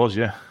probably was.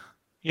 Yeah.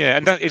 Yeah,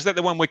 and is that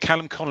the one where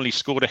Callum Connolly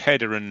scored a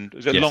header and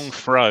was it a long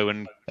throw?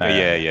 And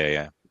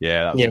yeah,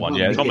 that was the one.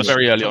 Yeah, Thomas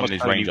very early on in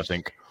his range, I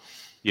think.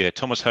 Yeah,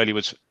 Thomas Hurley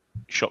was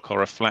shock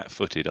horror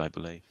flat-footed, I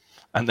believe.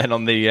 And then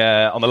on the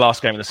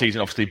last game of the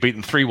season, obviously beat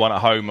them 3-1 at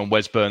home, and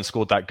Wes Burns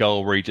scored that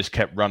goal where he just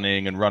kept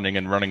running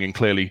and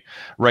clearly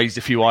raised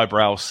a few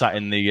eyebrows, sat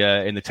in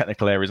the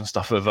technical areas and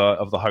stuff of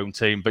the home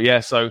team. But yeah,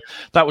 so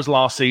that was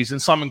last season.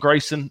 Simon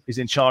Grayson is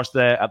in charge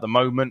there at the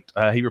moment.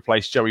 He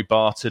replaced Joey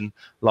Barton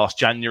last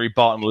January.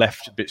 Barton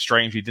left a bit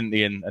strangely, didn't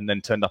he? And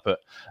then turned up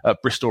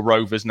at Bristol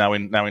Rovers, now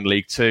in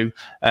League Two.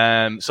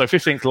 So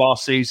 15th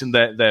last season.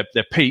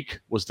 Their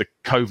peak was the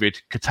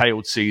COVID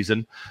curtailed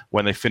season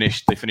when they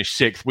finished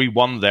 6th. We won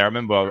won there. I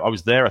remember I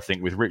was there, I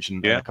think, with Rich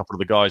and a couple of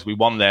the guys. We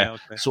won there.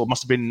 Sort of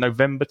must have been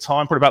November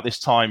time, probably about this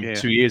time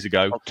 2 years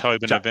ago.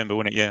 October, November,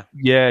 wasn't it? Yeah.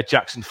 Yeah,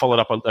 Jackson followed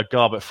up a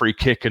Garbutt free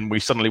kick, and we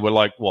suddenly were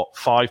like,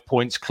 5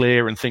 points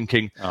clear, and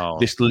thinking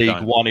this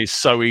League One is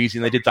so easy.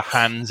 And they did the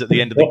hands at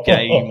the end of the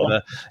game.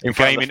 We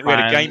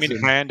had a game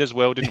in hand as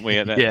well, didn't we,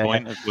 at that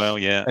point as well?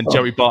 Yeah. And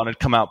Joey Barton had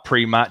come out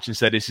pre-match and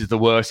said, this is the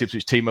worst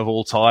Ipswich team of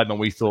all time. And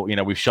we thought,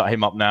 we've shut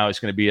him up now. It's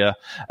going to be a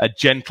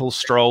gentle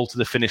stroll to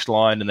the finish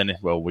line. And then,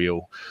 we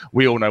all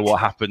know what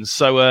happens.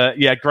 So,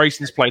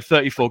 Grayson's played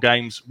 34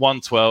 games,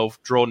 won 12,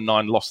 drawn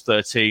 9, lost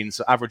 13.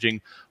 So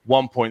averaging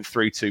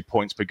 1.32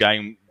 points per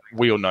game.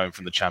 We all know him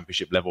from the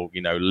Championship level,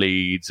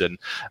 Leeds and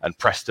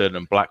Preston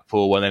and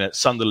Blackpool. And then at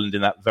Sunderland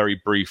in that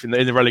very brief, in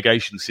the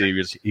relegation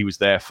series, he was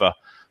there for,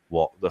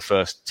 the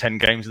first 10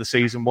 games of the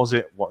season, was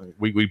it?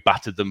 We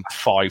battered them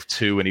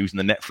 5-2, and he was in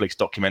the Netflix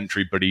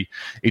documentary, but he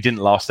didn't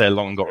last there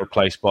long and got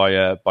replaced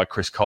by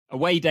Chris Cole.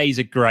 Away days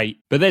are great,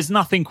 but there's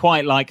nothing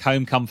quite like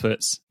home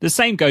comforts. The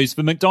same goes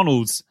for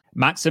McDonald's.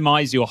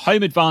 Maximise your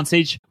home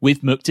advantage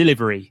with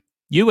McDelivery.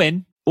 You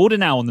in? Order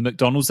now on the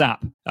McDonald's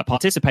app. At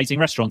participating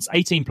restaurants,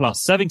 18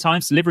 plus, serving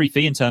times, delivery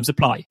fee and terms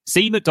apply.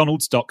 See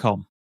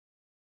mcdonalds.com.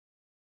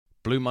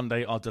 Blue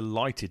Monday are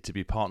delighted to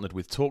be partnered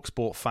with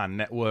TalkSport Fan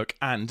Network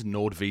and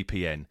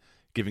NordVPN,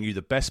 giving you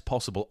the best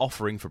possible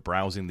offering for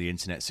browsing the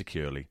internet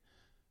securely.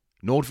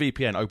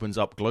 NordVPN opens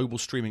up global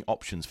streaming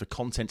options for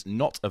content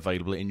not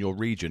available in your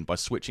region by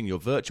switching your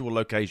virtual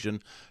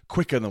location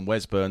quicker than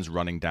Wes Burns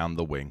running down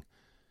the wing.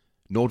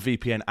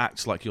 NordVPN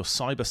acts like your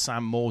cyber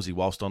Sam Morsey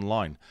whilst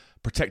online,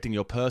 protecting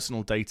your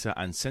personal data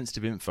and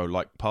sensitive info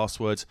like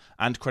passwords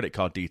and credit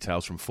card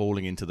details from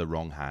falling into the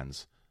wrong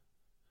hands.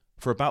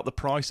 For about the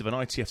price of an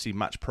ITFC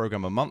match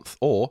program a month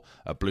or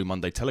a Blue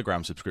Monday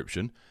Telegram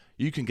subscription,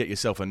 you can get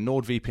yourself a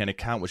NordVPN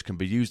account which can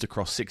be used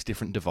across 6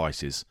 different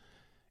devices.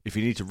 If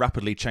you need to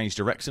rapidly change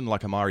direction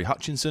like Amari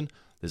Hutchinson,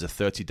 there's a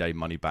 30-day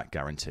money-back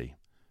guarantee.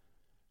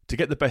 To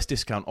get the best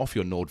discount off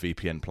your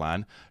NordVPN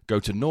plan,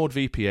 go to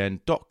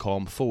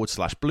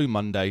nordvpn.com/Blue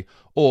Monday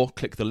or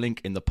click the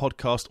link in the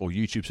podcast or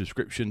YouTube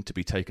subscription to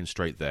be taken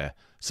straight there,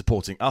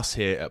 supporting us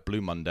here at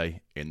Blue Monday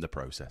in the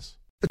process.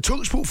 The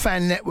TalkSport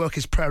Fan Network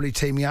is proudly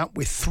teaming up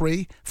with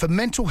 3 for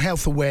Mental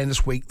Health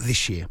Awareness Week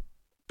this year.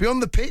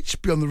 Beyond the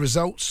pitch, beyond the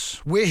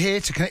results, we're here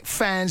to connect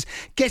fans,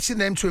 getting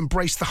them to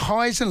embrace the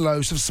highs and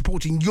lows of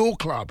supporting your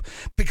club,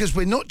 because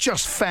we're not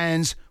just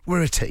fans,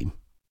 we're a team.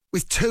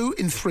 With 2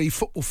 in 3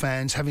 football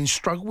fans having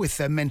struggled with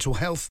their mental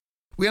health,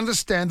 we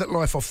understand that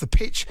life off the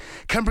pitch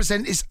can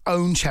present its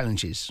own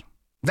challenges.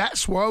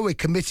 That's why we're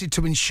committed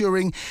to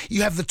ensuring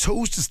you have the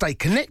tools to stay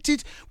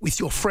connected with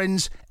your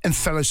friends and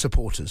fellow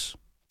supporters.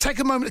 Take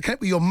a moment to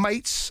connect with your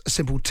mates. A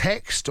simple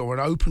text or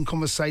an open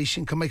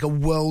conversation can make a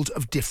world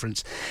of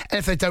difference. And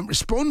if they don't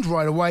respond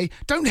right away,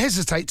 don't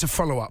hesitate to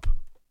follow up.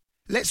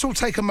 Let's all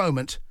take a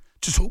moment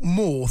to talk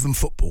more than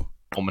football.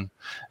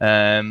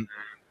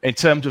 In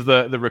terms of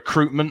the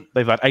recruitment,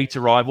 they've had 8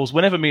 arrivals.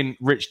 Whenever me and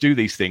Rich do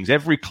these things,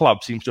 every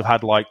club seems to have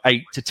had like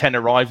 8 to 10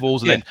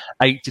 arrivals and then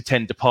 8 to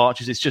 10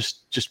 departures. It's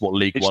just what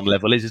League One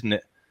level is, isn't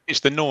it?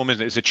 It's the norm,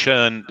 isn't it? It's a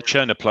churn. The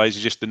churn of players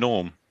is just the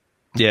norm.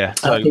 Yeah.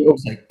 So I think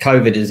also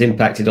COVID has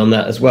impacted on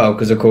that as well,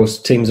 because of course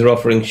teams are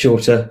offering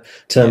shorter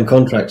term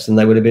contracts than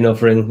they would have been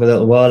offering a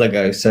little while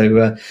ago.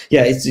 So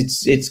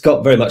it's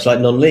got very much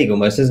like non-league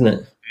almost, isn't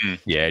it?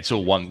 Yeah, it's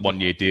all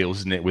one-year deals,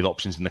 isn't it? With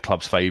options in the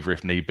club's favour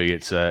if need be.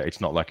 It's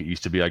not like it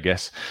used to be, I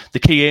guess. The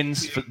key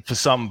ins, for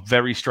some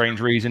very strange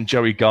reason,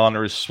 Joey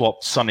Garner has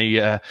swapped sunny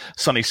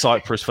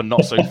Cyprus for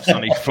not so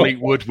sunny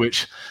Fleetwood,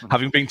 which,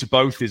 having been to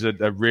both, is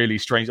a really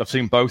strange. I've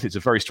seen both. It's a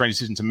very strange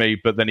decision to me.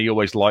 But then he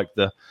always liked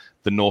the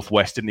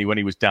Northwest, didn't he? When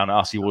he was down at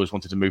us, he always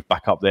wanted to move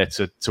back up there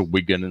to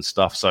Wigan and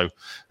stuff. So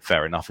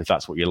fair enough. If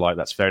that's what you like,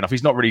 that's fair enough.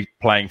 He's not really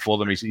playing for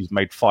them. He's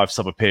made 5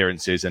 sub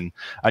appearances and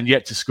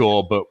yet to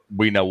score. But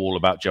we know all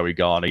about Joey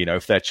Garner.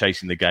 If they're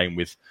chasing the game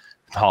with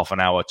half an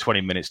hour, 20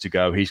 minutes to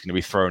go, he's going to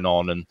be thrown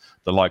on, and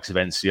the likes of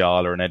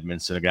Nsiala and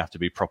Edmondson are going to have to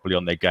be properly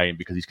on their game,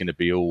 because he's going to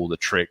be all the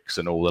tricks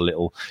and all the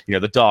little,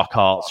 the dark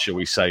arts, shall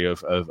we say,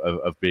 of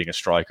being a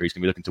striker. He's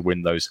going to be looking to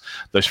win those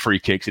free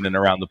kicks in and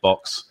around the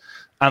box.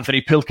 Anthony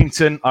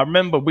Pilkington, I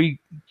remember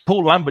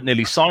Paul Lambert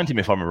nearly signed him,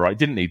 if I'm right,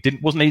 didn't he?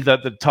 Wasn't he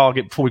the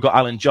target before we got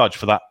Alan Judge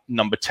for that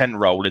number 10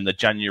 role in the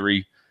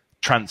January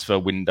transfer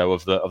window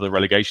of the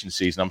relegation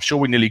season? I'm sure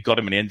we nearly got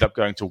him, and he ended up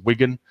going to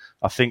Wigan,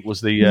 I think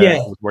was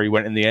where he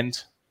went in the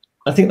end.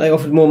 I think they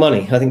offered more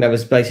money. I think that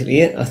was basically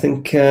it. I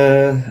think,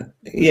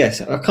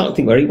 yes, I can't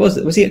think where he was.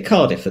 Was he at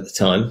Cardiff at the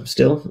time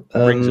still?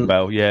 Rings a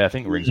bell. Yeah, I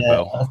think it rings a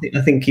bell.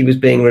 I think he was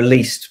being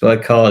released by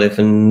Cardiff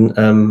and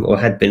or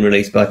had been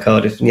released by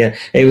Cardiff. And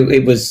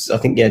it was, I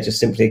think, just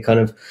simply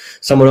kind of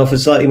someone offered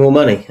slightly more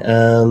money.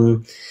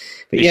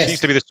 But it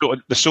seems to be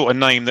the sort of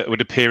name that would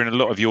appear in a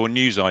lot of your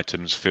news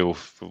items, Phil,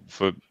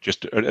 for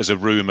just as a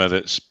rumour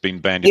that's been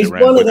bandied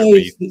around. He's one of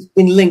those that's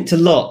been linked a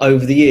lot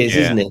over the years,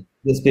 isn't he?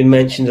 That's been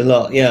mentioned a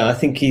lot. Yeah, I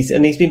think he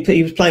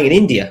was playing in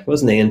India,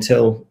 wasn't he,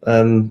 until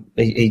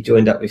he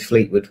joined up with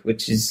Fleetwood,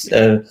 which is,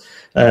 but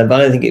I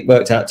don't think it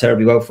worked out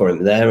terribly well for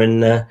him there.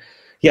 And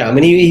Yeah, I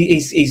mean,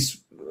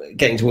 he's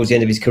getting towards the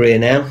end of his career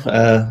now.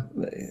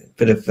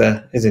 Bit of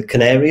he's a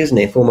Canary, isn't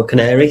he? A former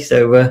Canary.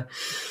 So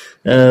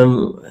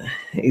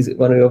he's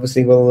one who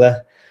obviously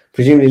will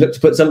presumably look to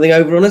put something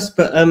over on us.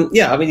 But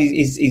yeah, I mean,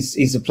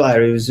 he's a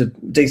player who was a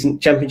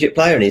decent Championship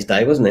player in his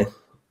day, wasn't he?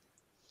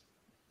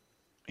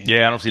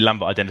 Yeah, and obviously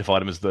Lambert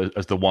identified him as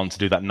the one to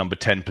do that number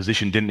 10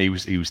 position, didn't he?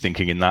 He was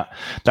thinking in that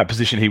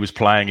position he was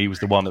playing, he was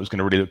the one that was going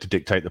to really look to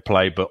dictate the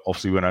play. But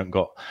obviously we went out and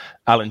got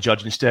Alan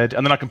Judge instead.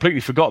 And then I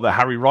completely forgot that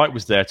Harry Wright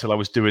was there till I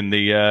was doing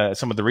the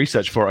some of the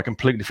research for it. I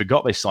completely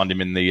forgot they signed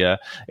him in the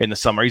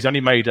summer. He's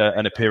only made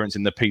an appearance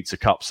in the Pizza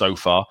Cup so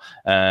far,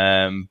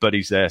 but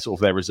he's their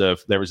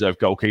reserve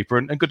goalkeeper,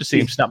 and good to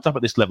see him snapped up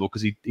at this level,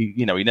 because he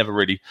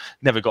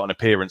never got an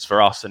appearance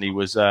for us, and he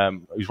was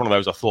one of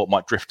those I thought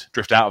might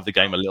drift out of the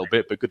game a little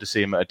bit, but good to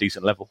see him at a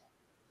decent level.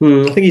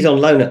 I think he's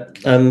on loan at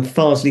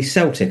Farsley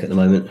Celtic at the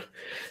moment,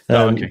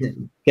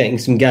 getting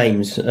some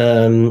games.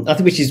 I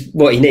think which is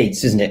what he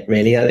needs, isn't it?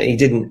 Really, he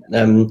didn't.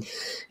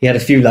 He had a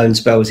few loan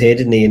spells here,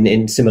 didn't he,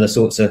 in similar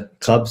sorts of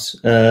clubs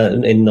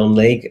in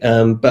non-league.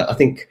 But I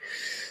think,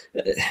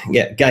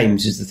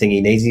 games is the thing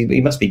he needs. He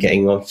must be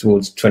getting on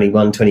towards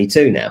 21,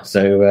 22 now.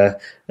 So,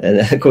 and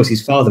of course,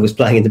 his father was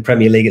playing in the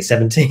Premier League at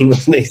 17,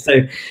 wasn't he?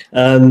 So,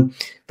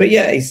 but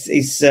yeah,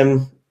 he's.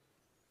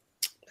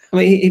 I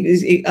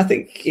mean, I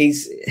think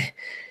he's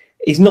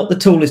not the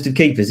tallest of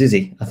keepers, is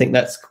he? I think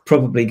that's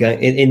probably going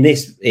in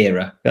this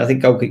era. I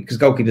think because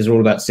goalkeepers are all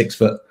about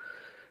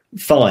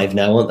 6'5"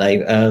 now, aren't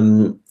they?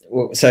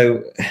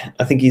 So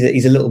I think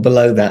he's a little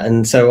below that,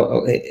 and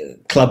so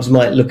clubs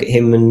might look at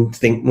him and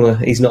think, well,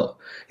 he's not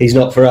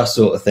for us,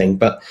 sort of thing.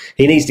 But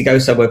he needs to go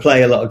somewhere,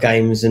 play a lot of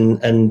games,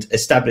 and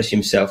establish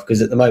himself,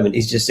 because at the moment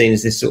he's just seen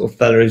as this sort of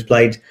fella who's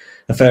played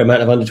a fair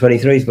amount of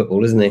under-23s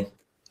football, isn't he?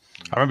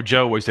 I remember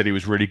Joe always said he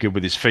was really good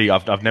with his feet.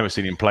 I've never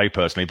seen him play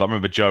personally, but I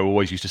remember Joe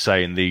always used to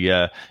say in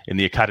the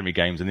academy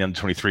games and the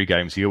under-23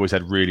 games, he always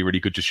had really,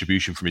 really good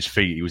distribution from his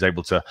feet. He was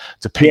able to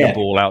ping the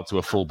ball out to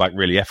a fullback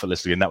really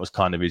effortlessly, and that was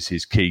kind of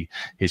his key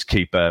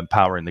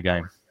power in the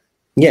game.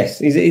 Yes,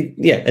 he's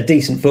a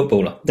decent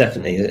footballer,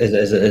 definitely,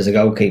 as a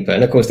goalkeeper.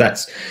 And of course,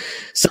 that's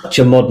such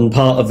a modern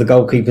part of the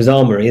goalkeeper's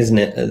armoury, isn't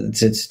it?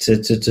 To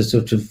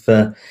sort of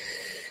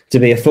to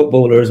be a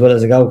footballer as well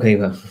as a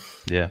goalkeeper.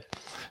 Yeah.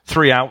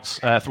 3 outs,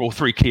 or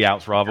 3 key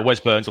outs rather. Wes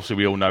Burns, obviously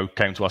we all know,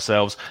 came to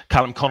ourselves.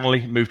 Callum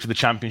Connolly moved to the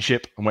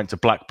Championship and went to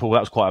Blackpool.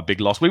 That was quite a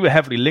big loss. We were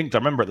heavily linked. I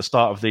remember at the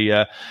start of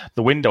the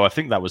window, I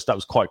think that was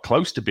quite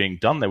close to being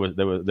done. There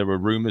were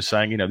rumours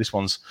saying, this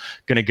one's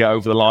going to get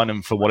over the line,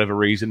 and for whatever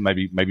reason,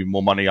 maybe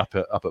more money up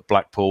at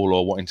Blackpool,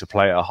 or wanting to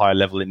play at a higher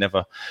level, it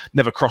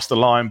never crossed the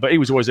line. But he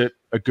was always a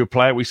good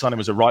player. We signed him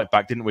as a right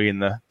back, didn't we, in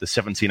the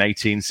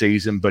 17-18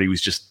 season? But he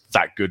was just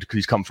that good because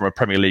he's come from a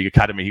Premier League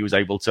academy. He was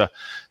able to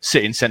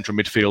sit in central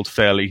midfield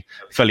fairly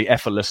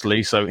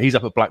effortlessly. So he's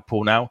up at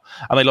Blackpool now,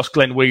 and they lost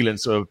Glenn Whelan,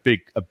 so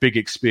a big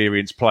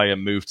experienced player,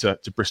 moved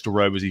to Bristol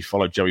Rovers. He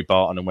followed Joey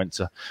Barton and went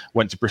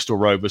to Bristol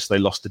Rovers. So they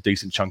lost a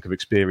decent chunk of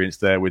experience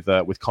there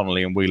with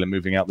Connolly and Whelan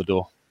moving out the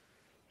door.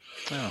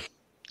 Oh.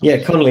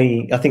 Yeah,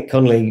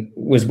 Connolly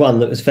was one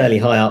that was fairly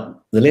high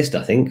up the list,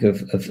 I think,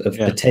 of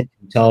potential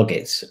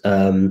targets.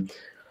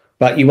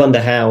 But you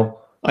wonder how.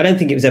 I don't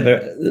think it was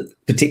ever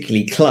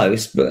particularly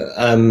close, but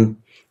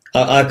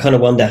I kind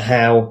of wonder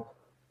how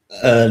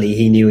early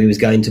he knew he was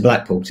going to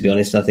Blackpool, to be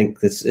honest. I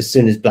think that as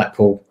soon as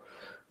Blackpool,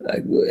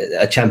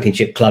 a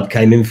Championship club,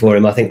 came in for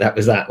him, I think that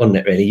was that, wasn't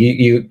it, really?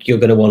 You're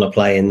going to want to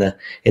play in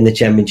the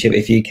Championship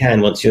if you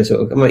can, once you're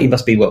sort of, he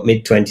must be,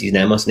 mid-20s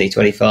now, mustn't he?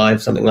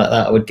 25, something like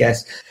that, I would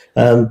guess.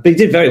 But he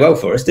did very well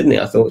for us, didn't he,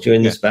 I thought,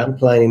 during the span,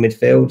 playing in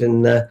midfield.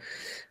 And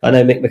I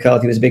know Mick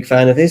McCarthy was a big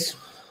fan of his.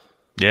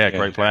 Yeah,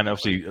 great player. And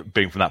obviously,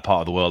 being from that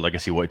part of the world, I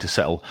guess he wanted to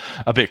settle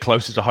a bit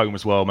closer to home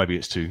as well. Maybe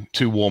it's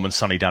too warm and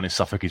sunny down in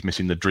Suffolk. He's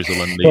missing the drizzle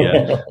and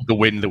the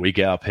wind that we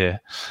get up here.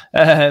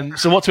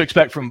 So what to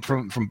expect from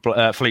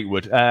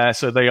Fleetwood?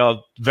 So they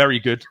are very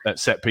good at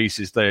set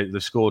pieces. They've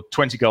scored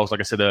 20 goals, like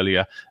I said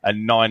earlier,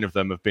 and 9 of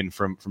them have been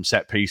from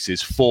set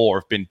pieces.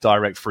 4 have been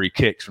direct free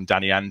kicks from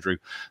Danny Andrew.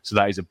 So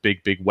that is a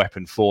big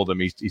weapon for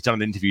them. He's done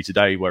an interview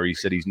today where he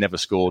said he's never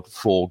scored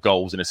 4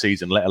 goals in a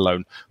season, let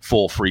alone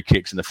 4 free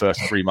kicks in the first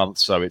 3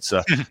 months. So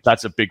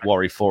that's a big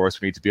worry for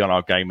us. We need to be on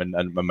our game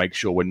and make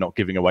sure we're not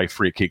giving away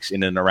free kicks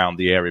in and around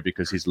the area,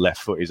 because his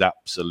left foot is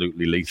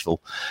absolutely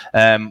lethal.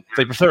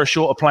 They prefer a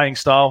shorter playing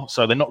style,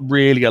 so they're not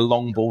really a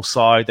long ball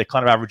side. They're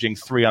kind of averaging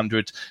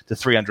 300 to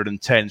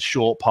 310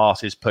 short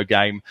passes per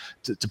game.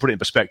 To put it in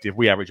perspective,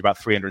 we average about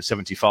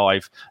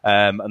 375,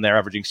 and they're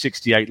averaging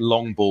 68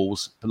 long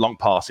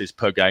passes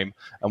per game,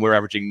 and we're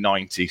averaging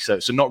 90. So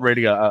not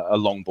really a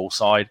long ball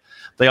side.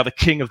 They are the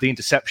king of the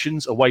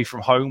interceptions away from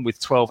home, with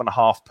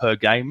 12.5 per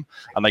game,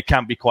 and they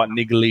can be quite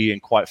niggly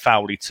and quite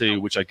fouly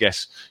too, which I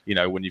guess,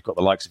 when you've got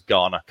the likes of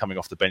Garner coming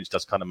off the bench,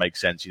 does kind of make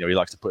sense. He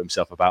likes to put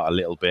himself about a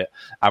little bit,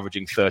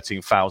 averaging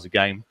 13 fouls a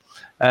game.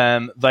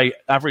 They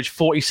average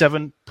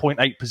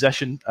 47.8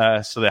 possession,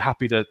 so they're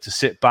happy to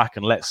sit back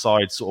and let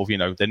sides sort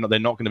of, they're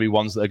not going to be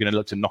ones that are going to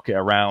look to knock it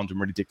around and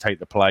really dictate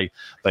the play.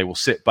 They will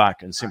sit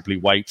back and simply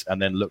wait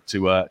and then look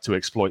to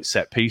exploit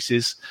set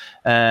pieces.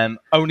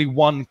 Only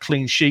one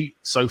clean sheet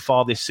so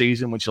far this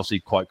season, which is obviously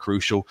quite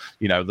crucial.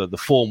 The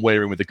form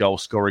we're in with the goal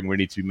scoring, we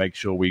need to make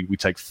sure we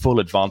take full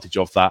advantage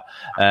of that.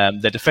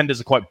 Their defenders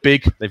are quite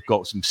big. They've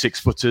got some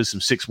 6-footers, some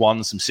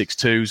 6'1s, some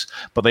 6'2s,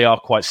 but they are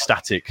quite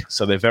static,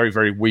 so they're very,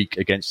 very weak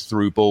against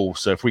through ball.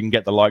 So if we can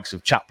get the likes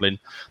of Chaplin,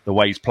 the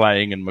way he's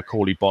playing, and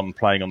Macaulay Bond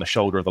playing on the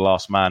shoulder of the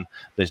last man,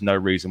 there's no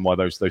reason why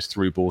those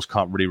through balls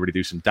can't really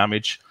do some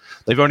damage.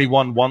 They've only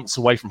won once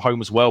away from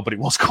home as well, but it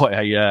was quite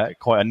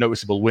a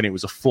noticeable win. It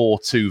was a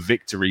 4-2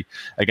 victory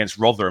against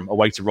Rotherham,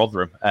 away to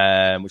Rotherham,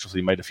 which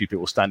obviously made a few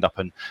people stand up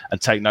and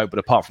take note. But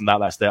apart from that,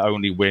 that's their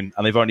only win,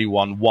 and they've only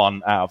won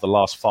 1 out of the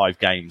last 5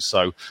 games.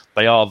 So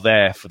they are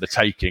there for the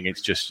taking.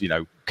 It's just,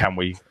 are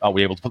we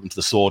able to put them to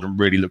the sword and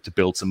really look to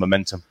build some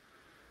momentum?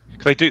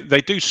 They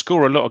do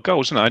score a lot of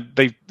goals, don't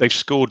they? They've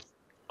scored.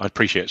 I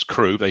appreciate it's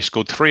Crewe. They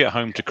scored 3 at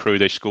home to Crewe.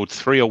 They scored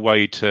 3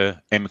 away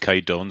to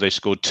MK Dons. They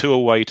scored 2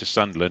 away to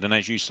Sunderland, and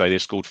as you say, they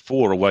scored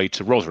 4 away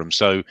to Rotherham.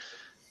 So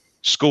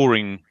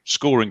scoring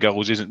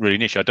goals isn't really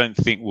an issue. I don't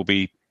think we'll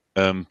be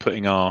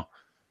putting our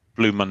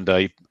Blue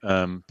Monday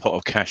pot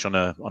of cash on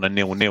a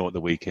 0-0 at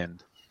the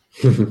weekend.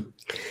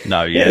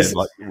 No, yeah. Yes.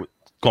 Go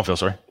on, Phil.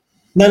 Sorry.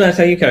 No,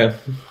 so you go.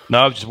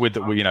 No, just with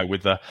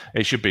the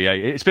it should be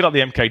it's a bit like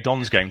the MK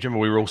Dons game. Do you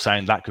remember we were all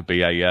saying that could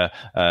be a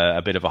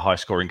bit of a high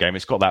scoring game?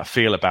 It's got that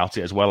feel about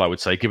it as well, I would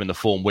say, given the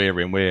form we're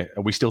in.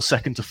 Are we still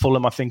second to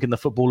Fulham, I think, in the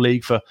Football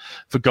League for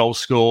goal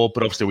score,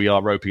 but obviously we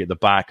are ropey at the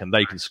back and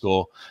they can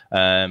score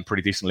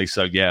pretty decently.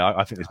 So yeah,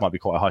 I think this might be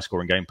quite a high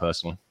scoring game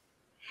personally.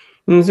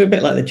 It's a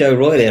bit like the Joe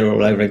Roy there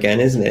all over again,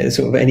 isn't it?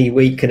 Sort of any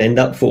week can end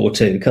up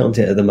 4-2, can't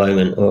it, at the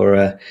moment? Or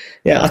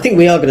I think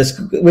we're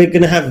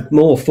going to have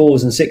more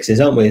 4s and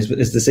 6s, aren't we, as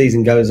the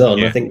season goes on?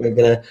 Yeah. I think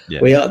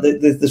we are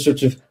the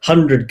sort of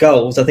 100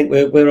 goals. I think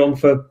we're on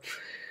for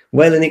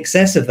well in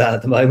excess of that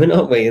at the moment,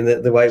 aren't we? In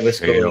the way we're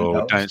scoring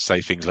goals. Don't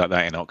say things like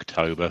that in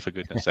October, for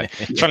goodness' sake.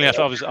 Funnily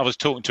enough, I was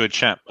talking to a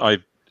chap. I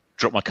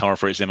dropped my car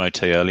for its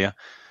MOT earlier.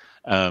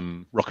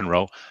 Rock and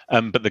roll.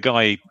 But one of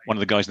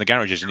the guys in the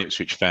garage is an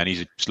Ipswich fan.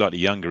 He's a slightly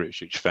younger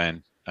Ipswich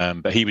fan.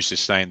 But he was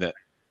just saying that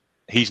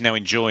he's now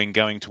enjoying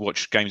going to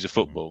watch games of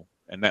football.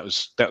 And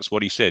that's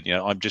what he said.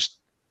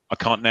 I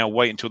can't now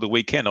wait until the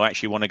weekend. I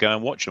actually want to go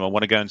and watch them. I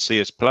want to go and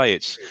see us play.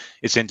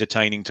 It's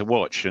entertaining to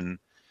watch. And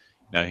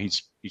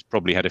he's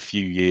probably had a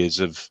few years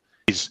of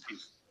his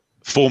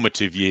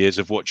formative years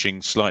of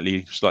watching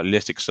slightly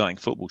less exciting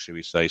football, shall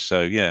we say.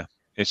 So yeah,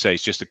 it's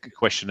just a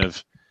question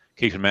of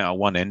keep them out at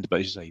one end,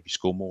 but as you say, if you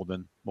score more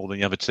than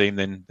the other team,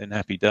 then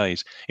happy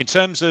days. In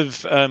terms of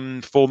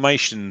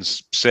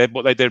formations, Seb,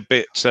 what they did a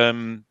bit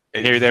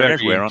here, there,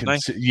 everywhere, aren't they?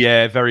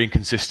 Yeah, very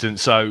inconsistent.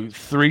 So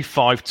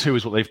 3-5-2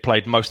 is what they've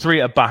played most.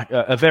 3 at the back,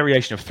 a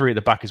variation of 3 at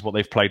the back is what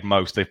they've played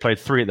most. They've played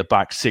 3 at the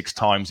back 6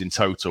 times in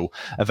total.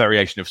 A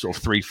variation of sort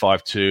of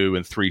 3-5-2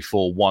 and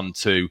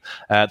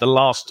 3-4-1-2. The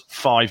last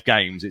 5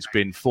 games, it's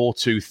been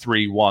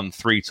 4-2-3-1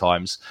 3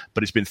 times,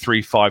 but it's been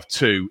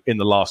 3-5-2 in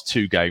the last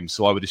 2 games.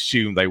 So I would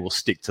assume they will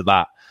stick to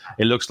that.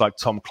 It looks like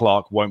Tom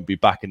Clark won't be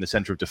back in the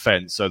centre of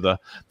defence, so the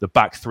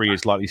back 3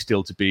 is likely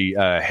still to be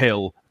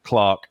Hill,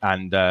 Clark,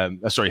 and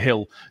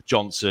Hill,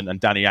 Johnson, and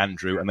Danny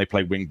Andrew, and they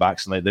play wing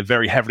backs, and they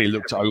very heavily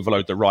look to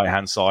overload the right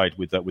hand side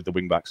with the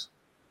wing backs.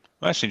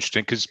 Well, that's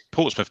interesting because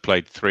Portsmouth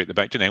played 3 at the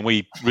back, didn't they? And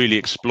we really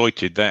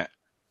exploited that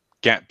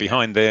gap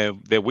behind their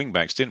wing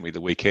backs, didn't we,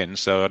 the weekend?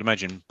 So I'd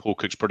imagine Paul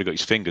Cook's probably got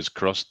his fingers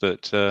crossed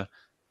that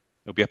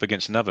he'll be up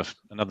against another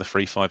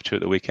 3-5-2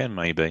 at the weekend,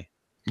 maybe.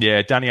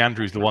 Yeah, Danny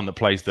Andrews, the one that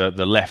plays the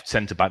left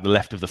centre-back, the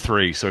left of the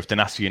 3. So if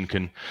Donatian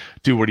can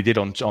do what he did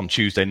on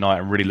Tuesday night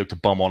and really look to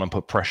bomb on and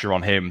put pressure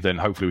on him, then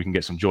hopefully we can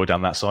get some joy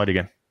down that side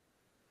again.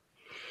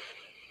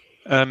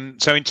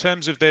 So in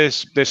terms of their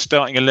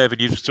starting 11,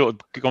 you've sort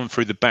of gone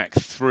through the back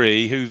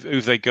 3.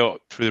 Who've they got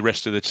through the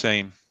rest of the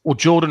team? Well,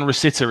 Jordan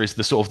Rasita is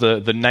the sort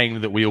of the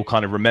name that we all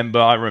kind of remember.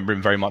 I remember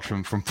him very much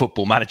from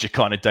Football Manager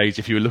kind of days.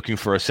 If you were looking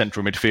for a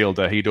central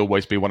midfielder, he'd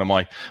always be one of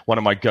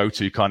my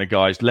go-to kind of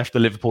guys. Left the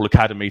Liverpool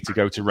Academy to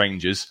go to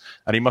Rangers,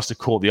 and he must have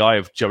caught the eye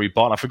of Joey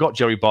Barton. I forgot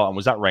Joey Barton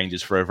was at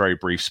Rangers for a very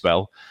brief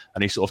spell,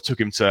 and he sort of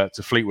took him to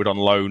Fleetwood on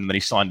loan, and then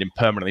he signed him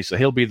permanently. So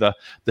he'll be the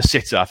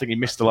sitter. I think he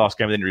missed the last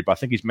game with injury, but I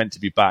think he's meant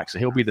to be back. So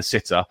he'll be the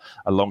sitter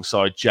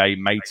alongside Jay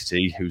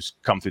Matey, who's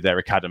come through their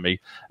academy.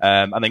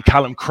 And then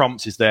Callum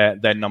Crumps is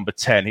their number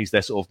 10. He's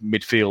their sort of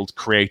midfield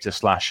creator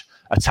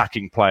 /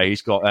 attacking player.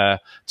 He's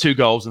got 2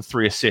 goals and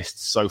 3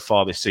 assists so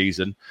far this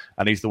season,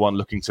 and he's the one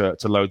looking to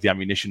load the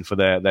ammunition for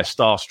their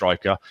star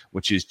striker,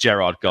 which is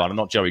Gerard Garner,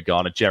 not Joey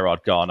Garner,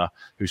 Gerard Garner,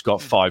 who's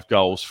got 5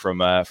 goals from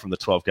the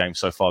 12 games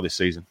so far this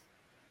season.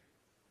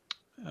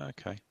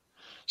 Okay,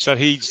 so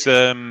he's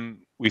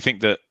we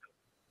think that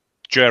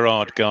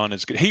Gerard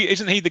Garner's good.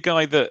 Isn't he the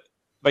guy that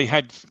they've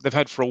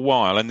had for a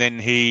while, and then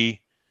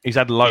he He's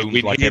had loans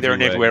We've like here, there,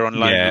 and everywhere on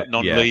loan, yeah,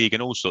 non-league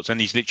and all sorts.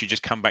 And he's literally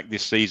just come back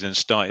this season and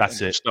started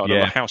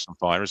a house on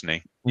fire, isn't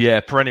he? Yeah,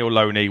 perennial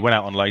loanee, went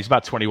out on loan. He's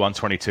about 21,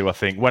 22, I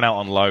think. Went out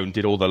on loan,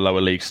 did all the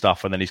lower league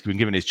stuff, and then he's been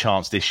given his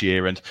chance this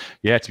year. And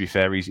yeah, to be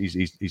fair,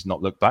 he's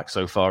not looked back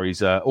so far.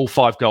 He's all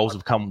 5 goals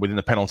have come within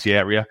the penalty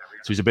area,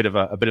 so he's a bit of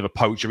a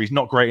poacher. He's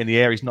not great in the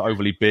air. He's not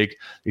overly big.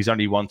 He's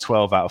only won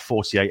 12 out of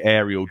 48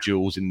 aerial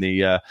duels in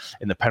the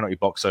penalty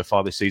box so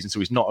far this season. So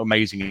he's not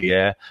amazing in the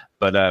air,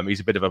 but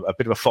he's a bit of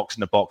a fox in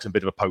the box and a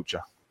bit of a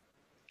poacher.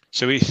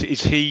 So is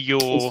he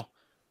your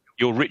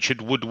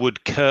Richard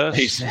Woodward curse?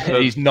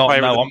 He's not.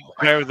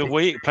 Player of the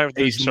week. I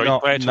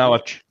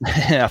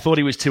thought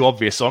he was too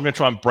obvious, so I'm going to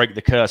try and break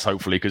the curse,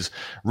 hopefully, because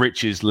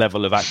Rich's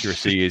level of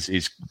accuracy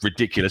is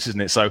ridiculous,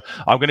 isn't it? So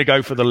I'm going to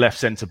go for the left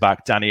centre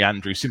back, Danny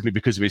Andrews, simply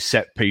because of his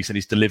set piece and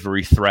his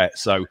delivery threat.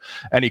 So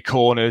any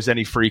corners,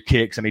 any free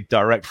kicks, any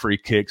direct free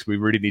kicks, we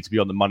really need to be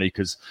on the money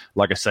because,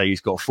 like I say,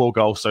 he's got 4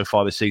 goals so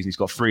far this season. He's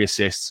got 3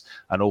 assists,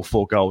 and all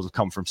 4 goals have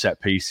come from set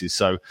pieces.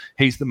 So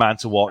he's the man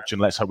to watch,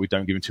 and let's hope we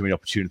don't give him too many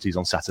opportunities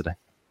on Saturday.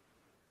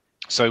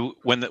 So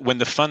when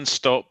the fun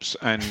stops,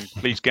 and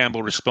please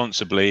gamble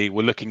responsibly,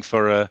 we're looking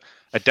for a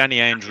Danny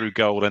Andrew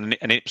goal and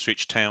an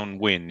Ipswich Town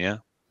win, yeah?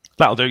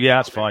 That'll do, yeah,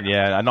 that's fine,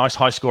 yeah. A nice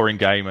high-scoring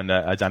game and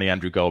a Danny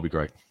Andrew goal will be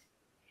great.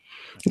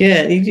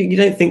 Yeah, you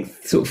don't think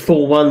sort of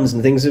 4-1s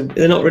and things,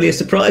 they're not really a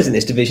surprise in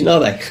this division, are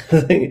they?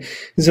 I think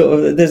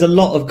there's a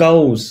lot of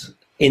goals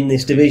in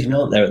this division,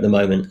 aren't there, at the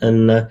moment?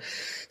 And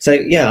so,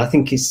 yeah, I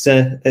think it's,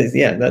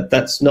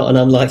 that's not an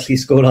unlikely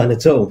scoreline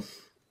at all.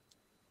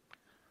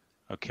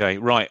 Okay,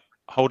 right.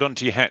 Hold on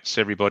to your hats,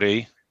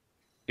 everybody.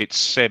 It's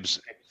Seb's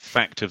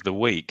fact of the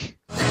week.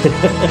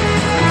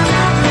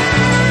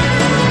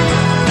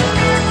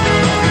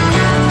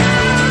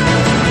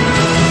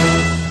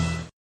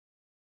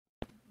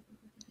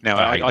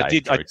 Now, no,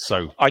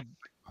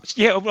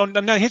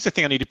 here's the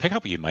thing I need to pick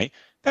up with you, mate.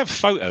 That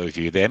photo of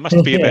you there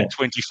must be about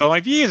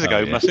 25 years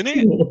ago, mustn't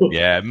it?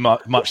 Yeah,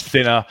 much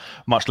thinner,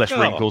 much less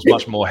wrinkles,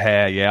 much more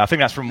hair. Yeah, I think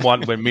that's from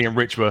one when me and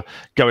Rich were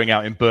going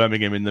out in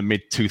Birmingham in the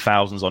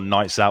mid-2000s on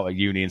nights out at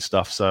uni and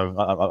stuff. So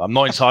I'm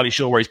not entirely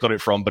sure where he's got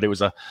it from, but it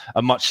was a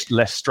much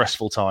less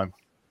stressful time.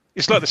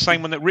 It's like the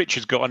same one that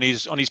Richard's got on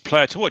his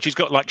player to watch. He's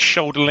got like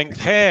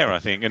shoulder-length hair, I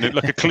think, and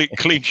like a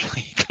clean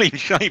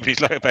shape.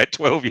 He's like about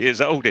 12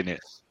 years old in it.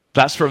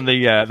 That's from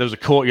there was a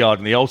courtyard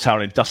in the Old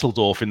Town in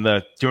Dusseldorf do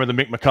you remember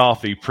the Mick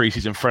McCarthy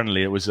pre-season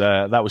friendly? It was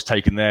that was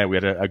taken there. We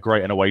had a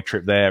great and away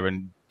trip there,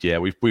 and yeah,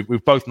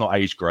 we've both not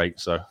aged great,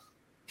 so.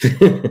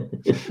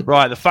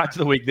 Right, the fact of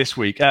the week this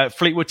week.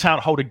 Fleetwood Town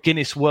hold a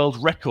Guinness World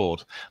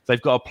Record.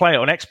 They've got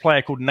an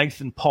ex-player called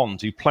Nathan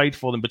Pond who played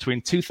for them between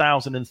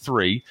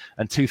 2003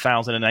 and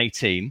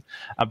 2018.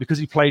 And because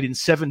he played in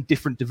 7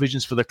 different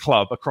divisions for the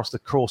club across the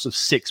course of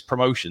 6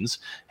 promotions,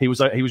 he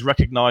was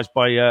recognised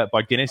by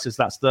Guinness as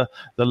that's the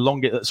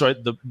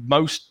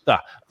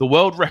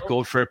world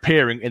record for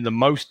appearing in the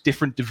most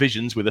different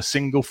divisions with a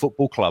single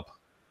football club.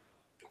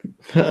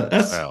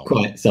 That's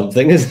quite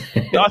something, isn't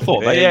it? I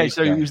thought that, yeah.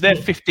 So he was there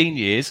 15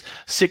 years,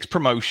 6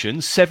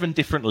 promotions, 7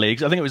 different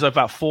leagues. I think it was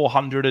about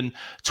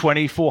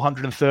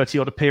 430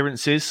 odd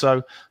appearances.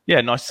 So,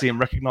 yeah, nice to see him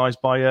recognised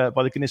by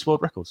the Guinness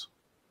World Records.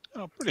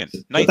 Oh, brilliant.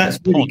 Well, that's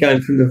really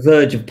going from the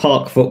verge of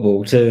park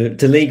football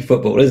to league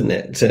football, isn't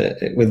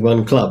it, with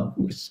one club.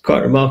 It's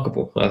quite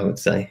remarkable, I would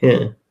say,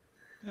 yeah.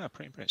 Yeah,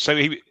 pretty impressive.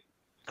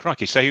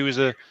 So he was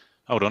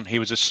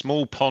a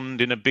small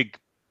pond in a big...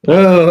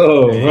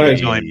 Oh,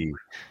 right.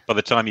 By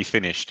the time he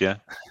finished, yeah?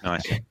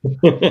 Nice.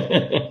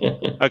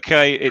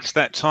 Okay, it's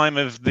that time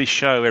of the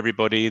show,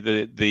 everybody.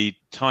 The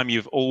time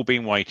you've all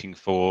been waiting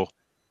for.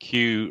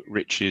 Cue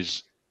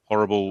Rich's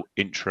horrible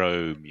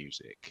intro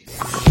music.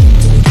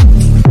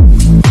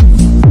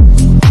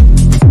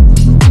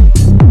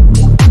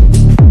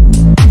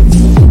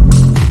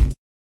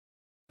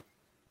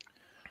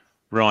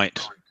 Right,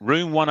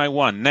 Room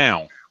 101.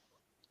 Now,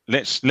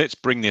 let's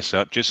bring this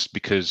up just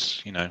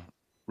because,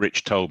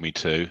 Rich told me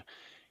to.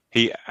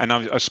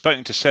 I've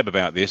spoken to Seb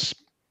about this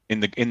in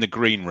the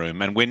green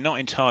room, and we're not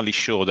entirely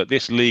sure that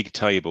this league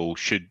table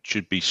should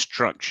be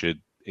structured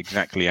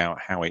exactly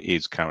how it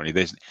is currently.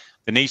 There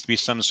needs to be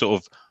some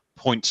sort of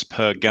points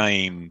per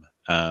game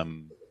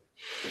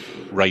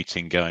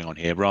rating going on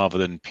here, rather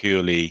than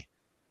purely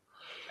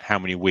how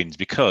many wins,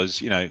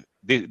 because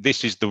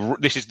this is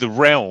the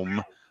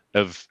realm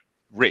of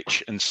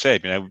Rich and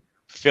Seb.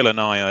 Phil and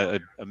I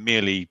are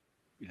merely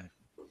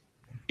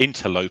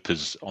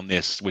interlopers on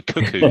this. We're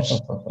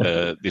cuckoos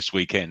this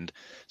weekend.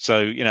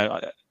 So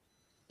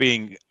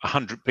being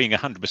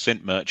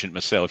 100% merchant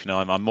myself,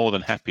 I'm more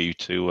than happy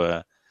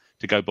to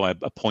go by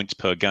a points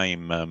per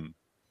game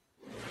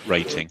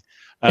rating.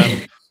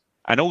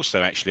 And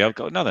also, actually, I've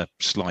got another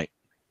slight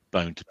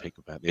bone to pick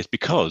about this,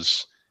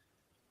 because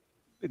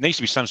it needs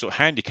to be some sort of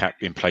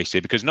handicap in place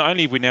here, because not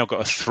only have we now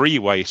got a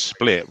 3-way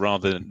split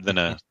rather than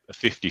a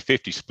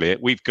 50-50 split,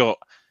 we've got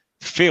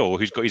Phil,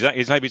 who's got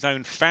his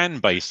own fan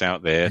base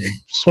out there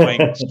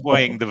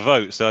swaying the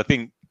vote. So I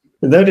think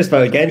They'll just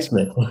vote against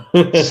me.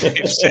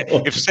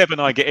 if Seb and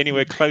I get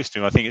anywhere close to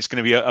him, I think it's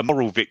going to be a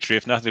moral victory.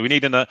 If nothing, we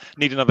need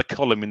another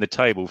column in the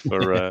table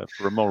for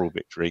a moral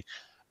victory.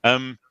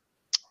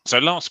 So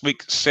last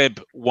week,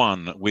 Seb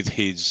won with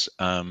his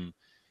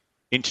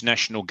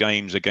international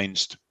games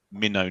against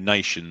Minnow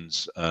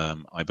Nations,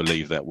 I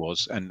believe that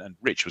was, and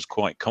Rich was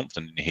quite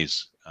confident in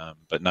his,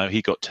 but no,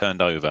 he got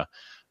turned over.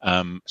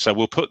 So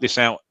we'll put this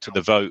out to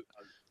the vote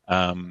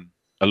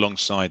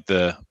alongside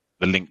the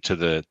link to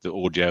the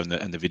audio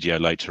and the video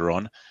later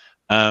on.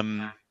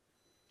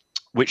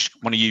 Which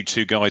one of you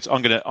two guys?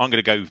 I'm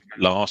gonna go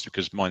last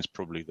because mine's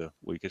probably the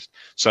weakest.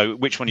 So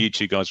which one of you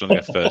two guys want to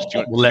go first?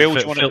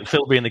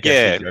 Phil being the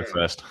guest, go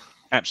first.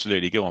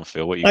 Absolutely, go on,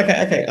 Phil. What you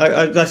okay.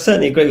 I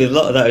certainly agree with a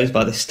lot of those,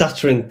 but the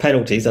stuttering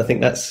penalties, I think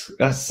that's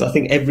I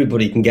think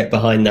everybody can get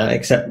behind that,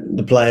 except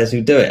the players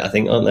who do it. I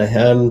think, aren't they?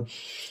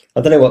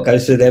 I don't know what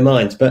goes through their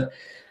minds, but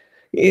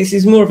this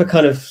is more of a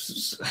kind of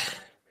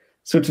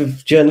sort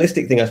of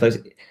journalistic thing, I suppose.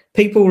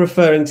 People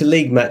referring to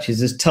league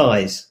matches as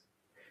ties,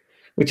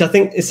 which I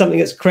think is something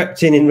that's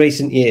crept in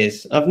recent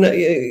years.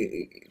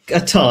 A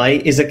tie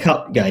is a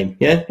cup game,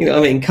 yeah. You know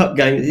what I mean? Cup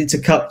game, it's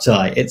a cup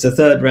tie. It's a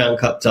third round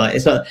cup tie.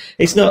 It's not.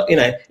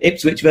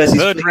 Ipswich versus a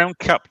third round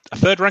cup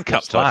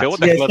tie. What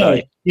the hell are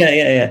they?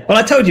 Yeah. Well,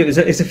 I told you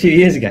it's a few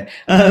years ago.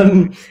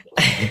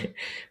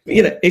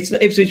 It's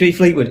Ipswich v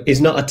Fleetwood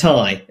is not a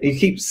tie. You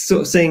keep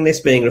sort of seeing this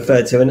being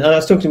referred to, and I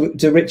was talking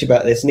to Rich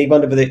about this, and he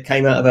wondered whether it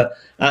came out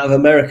of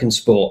American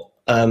sport.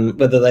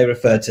 Whether they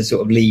refer to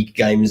sort of league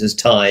games as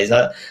ties.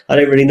 I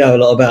don't really know a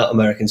lot about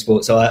American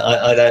sport, so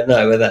I don't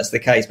know whether that's the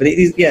case. But it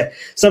is,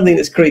 something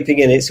that's creeping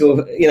in. It's sort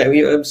of,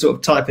 you're sort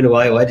of typing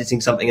away or editing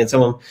something, and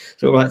someone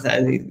sort of writes that.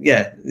 And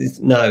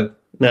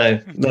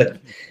no. Look,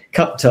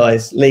 cup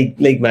ties,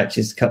 league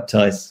matches, cup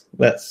ties.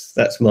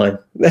 That's mine.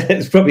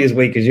 It's probably as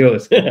weak as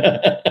yours.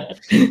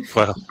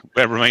 Well,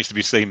 that remains to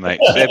be seen, mate.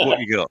 Seb,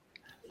 what you got?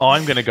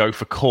 I'm going to go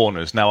for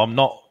corners. Now, I'm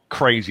not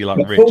crazy like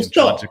Rich and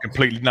trying to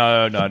completely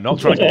not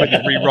trying to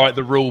completely rewrite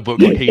the rule book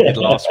like he did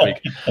last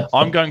week.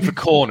 I'm going for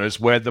corners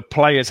where the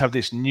players have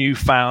this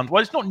newfound,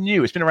 well, it's not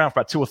new, it's been around for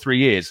about 2 or 3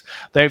 years.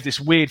 They have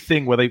this weird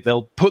thing where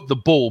they'll put the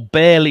ball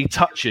barely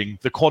touching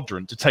the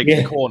quadrant to take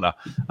the corner,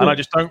 and I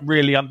just don't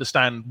really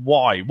understand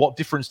why. What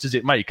difference does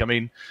it make? I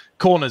mean,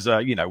 corners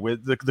are,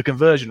 with the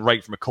conversion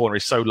rate from a corner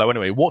is so low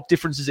anyway. What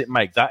difference does it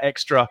make? That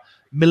extra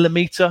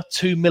millimeter,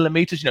 2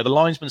 millimeters, the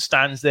linesman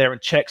stands there and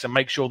checks and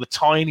makes sure the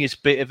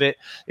tiniest bit of it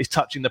is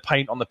touching the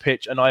paint on the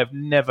pitch, and I have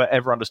never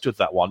ever understood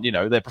that one.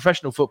 They're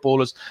professional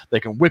footballers,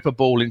 they can whip a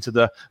ball into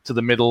the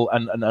middle,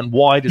 and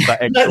why does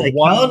that extra no,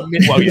 1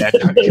 minute? Well, yeah,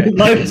 some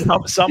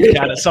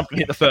can, and some can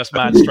hit the first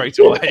man straight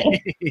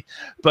away.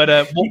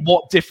 But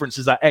what difference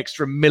does that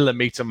extra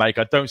millimeter make?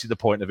 I don't see the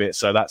point of it,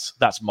 so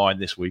that's mine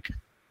this week.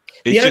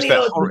 It's just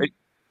that.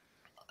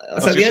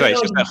 It's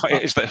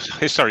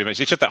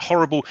just that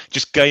horrible,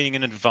 just gaining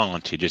an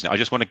advantage, isn't it? I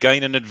just want to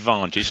gain an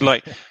advantage.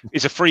 Like,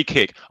 it's a free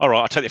kick. All right,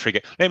 I'll take the free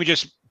kick. Let me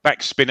just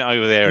backspin it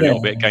over there a little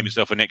bit, gain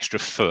myself an extra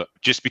foot,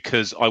 just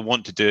because I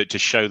want to do it to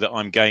show that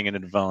I'm gaining an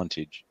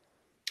advantage.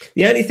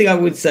 The only thing I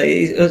would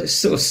say is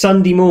sort of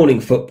Sunday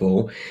morning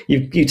football,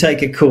 you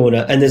take a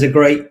corner and there's a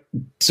great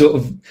sort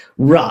of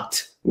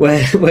rut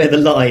where the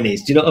line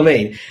is. Do you know what I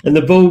mean? And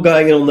the ball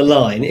going in on the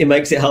line, it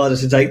makes it harder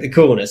to take the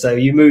corner. So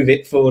you move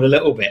it forward a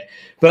little bit.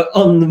 But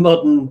on the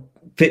modern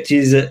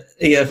pitches at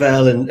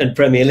EFL and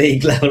Premier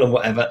League level and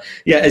whatever,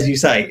 as you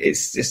say,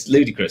 it's just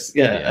ludicrous.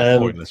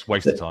 Pointless,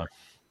 waste of time.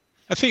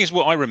 The thing is,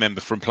 what I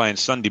remember from playing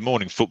Sunday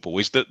morning football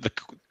is that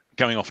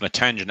going off on a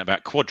tangent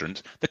about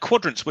quadrants, the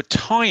quadrants were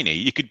tiny.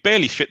 You could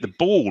barely fit the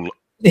ball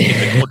in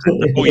the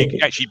quadrant before you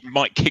actually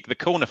might kick the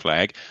corner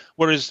flag.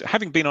 Whereas,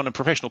 having been on a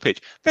professional pitch,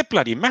 they're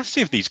bloody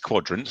massive, these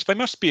quadrants. They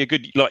must be a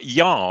good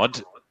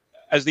yard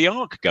as the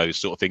arc goes,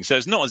 sort of thing. So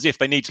it's not as if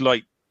they need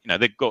to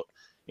they've got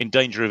in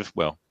danger of,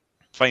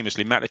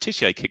 famously Matt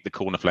Letizia kicked the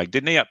corner flag,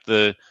 didn't he, up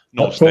the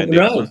North Stand?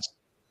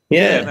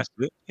 Yeah,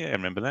 I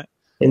remember that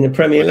in the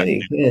Premier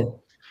League. Yeah.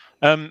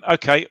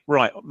 Okay,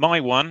 right. My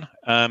one.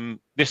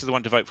 This is the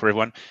one to vote for.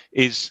 Everyone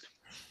is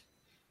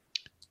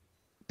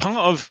part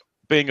of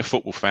being a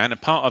football fan,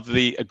 and part of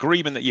the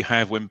agreement that you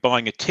have when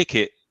buying a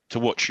ticket to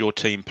watch your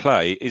team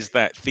play is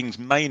that things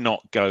may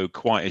not go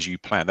quite as you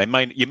plan.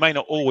 You may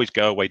not always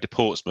go away to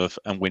Portsmouth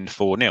and win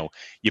 4-0.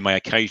 You may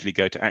occasionally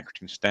go to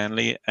Accrington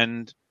Stanley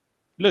and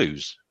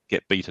lose,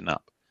 get beaten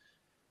up.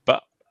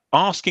 But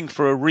asking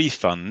for a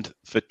refund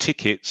for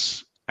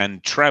tickets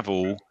and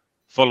travel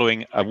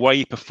following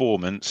away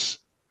performance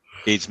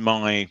is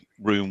my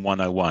Room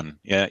 101.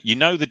 Yeah, you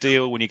know the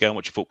deal when you go and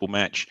watch a football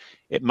match.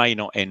 It may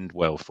not end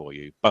well for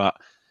you, but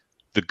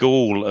the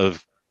gall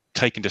of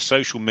taking to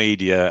social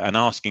media and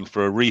asking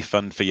for a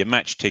refund for your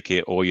match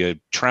ticket or your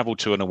travel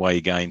to an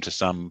away game to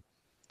some,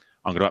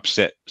 I'm going to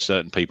upset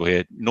certain people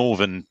here,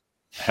 northern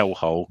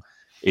hellhole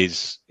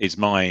is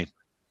my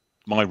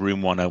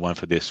Room 101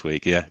 for this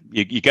week. Yeah,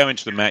 you go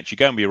into the match, you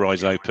go in with your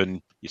eyes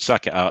open, you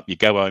suck it up, you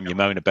go home, you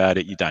moan about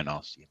it, you don't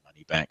ask your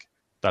money back.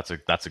 That's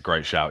a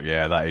great shout.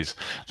 Yeah,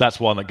 that's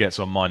one that gets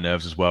on my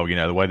nerves as well. You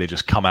know, the way they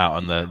just come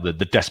out and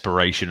the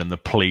desperation and the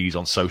pleas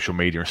on social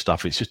media and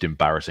stuff. It's just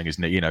embarrassing,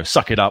 isn't it? You know,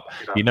 suck it up.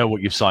 You know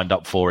what you've signed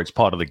up for. It's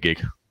part of the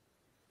gig.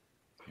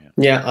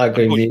 Yeah, I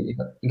agree with you.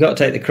 You got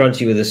to take the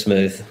crunchy with the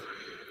smooth.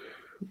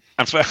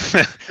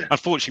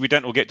 Unfortunately, we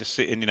don't all get to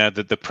sit in,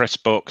 the press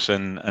box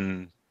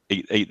and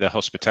eat the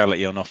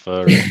hospitality on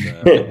offer, and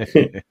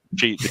the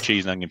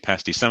cheese and onion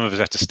pasty. Some of us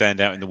have to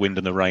stand out in the wind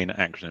and the rain at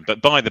Accrington.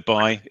 But by the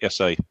by,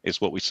 it's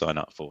what we sign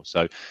up for.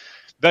 So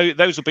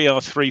those will be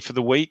our 3 for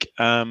the week.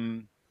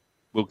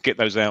 We'll get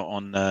those out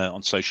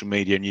on social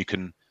media, and you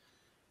can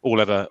all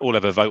have a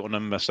vote on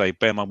them. Bear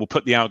in mind, we'll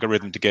put the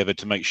algorithm together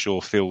to make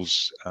sure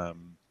Phil's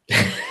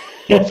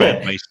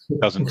family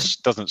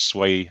doesn't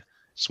sway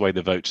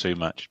the vote too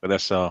much. But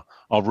that's our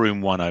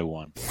Room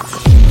 101.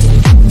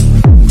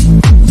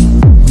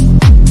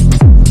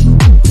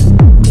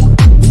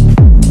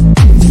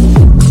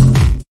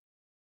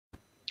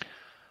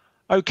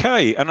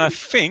 Okay, and I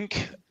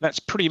think that's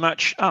pretty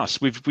much us.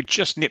 We've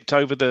just nipped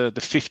over the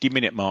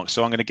 50-minute mark,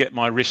 so I'm going to get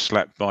my wrist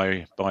slapped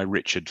by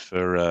Richard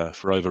for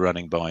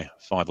overrunning by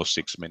 5 or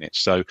 6 minutes.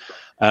 So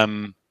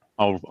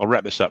I'll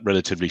wrap this up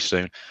relatively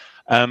soon.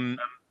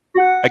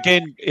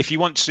 Again, if you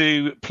want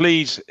to,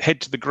 please head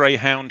to the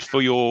Greyhound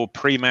for your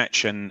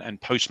pre-match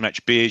and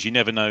post-match beers. You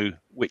never know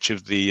which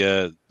of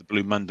the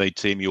Blue Monday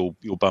team you'll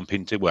bump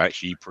into. Well,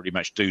 actually, you pretty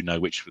much do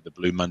know which of the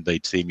Blue Monday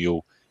team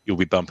you'll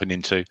be bumping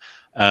into.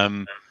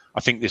 I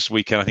think this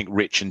weekend,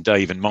 Rich and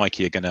Dave and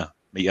Mikey are going to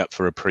meet up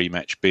for a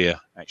pre-match beer,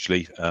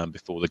 actually,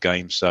 before the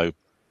game. So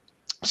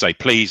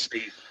please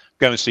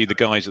go and see the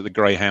guys at the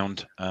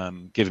Greyhound,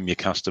 give them your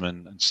custom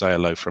and say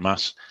hello from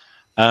us.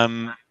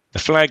 The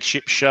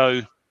flagship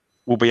show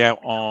will be out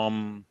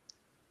on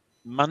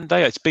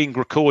Monday. It's being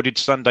recorded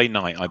Sunday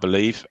night, I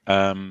believe.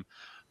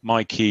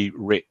 Mikey,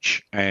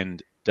 Rich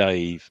and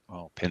Dave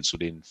are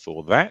penciled in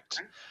for that.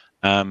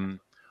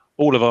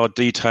 All of our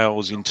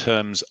details in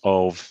terms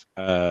of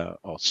our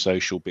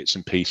social bits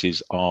and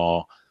pieces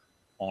are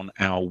on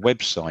our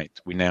website.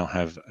 We now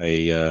have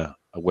a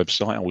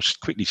website. I will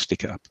just quickly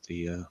stick it up at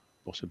the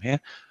bottom here.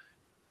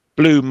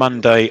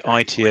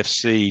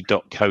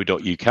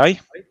 bluemondayitfc.co.uk.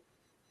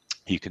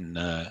 You can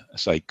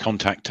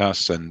contact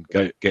us and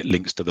get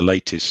links to the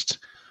latest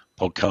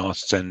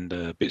podcasts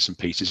and bits and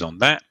pieces on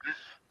that.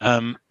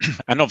 And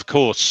of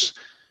course,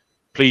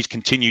 please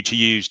continue to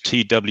use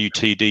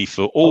TWTD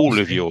for all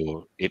of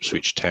your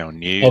Ipswich Town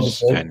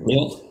news and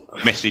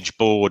message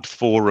board,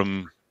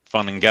 forum,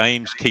 fun and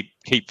games.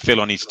 Keep Phil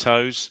on his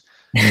toes.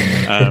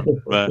 A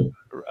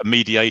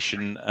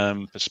mediation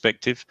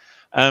perspective.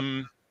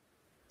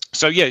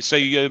 So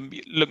you're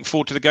looking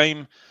forward to the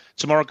game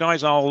tomorrow,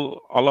 guys. I'll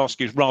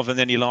ask you, rather than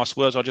any last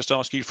words, I'll just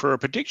ask you for a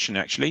prediction.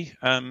 Actually,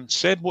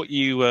 Seb, what are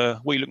you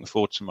looking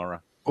forward to tomorrow?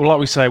 Well,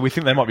 like we say, we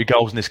think there might be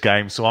goals in this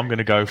game, so I'm going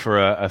to go for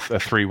a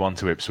 3-1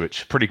 to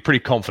Ipswich. Pretty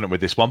confident with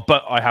this one,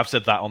 but I have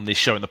said that on this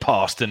show in the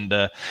past, and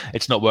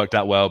it's not worked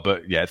out well.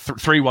 But yeah,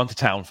 3-1 to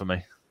Town for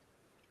me.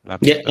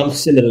 Yeah, I'm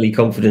similarly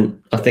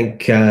confident. I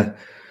think the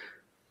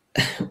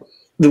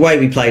way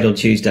we played on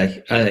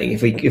Tuesday, I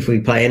think if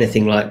we play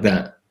anything like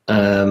that,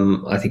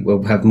 I think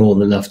we'll have more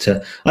than enough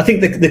to. I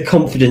think the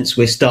confidence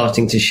we're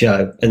starting to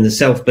show and the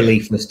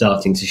self-belief we're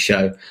starting to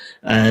show,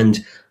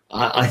 and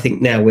I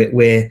think now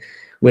we're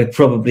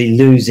probably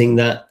losing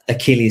that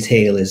Achilles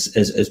heel,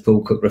 as Paul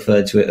Cook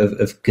referred to it,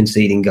 of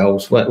conceding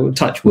goals. Well,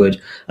 touch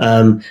wood.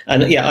 And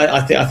yeah,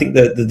 I think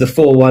the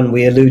 4-1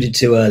 we alluded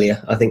to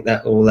earlier, I think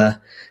that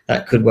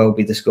could well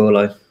be the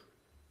scoreline.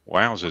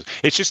 Wowzers!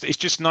 It's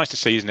just nice to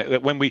see, isn't it?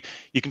 That when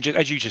you can just,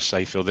 as you just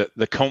say, Phil, that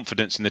the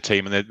confidence in the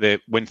team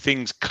and when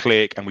things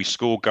click and we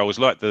score goals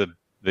like the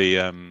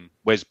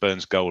Wes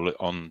Burns goal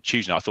on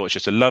Tuesday. I thought it's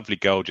just a lovely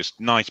goal, just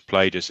nice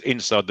play, just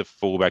inside the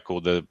fullback or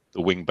the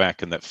wing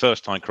back, and that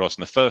first time cross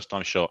and the first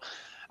time shot.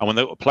 And when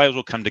the players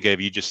all come together,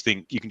 you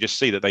can just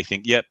see that they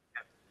think, yep,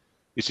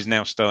 this is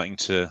now starting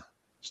to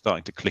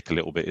click a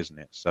little bit, isn't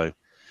it? So,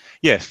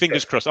 yeah,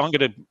 fingers crossed. I'm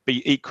going to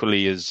be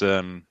equally as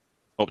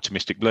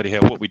optimistic. Bloody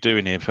hell, what are we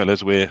doing here,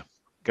 fellas? We're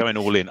going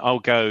all in. I'll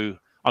go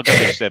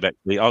with Seb,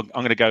 actually. I'm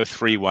going to go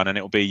 3-1, and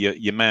it'll be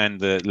your man,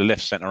 the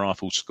left centre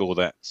half, will score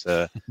that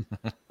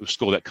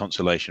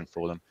consolation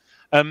for them.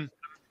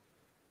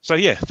 So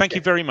yeah, thank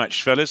you very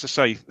much, fellas. I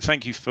say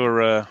thank you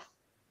for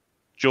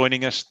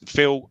joining us,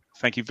 Phil.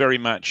 Thank you very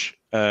much.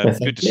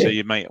 Good to see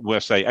you, mate. Well,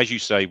 as you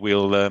say,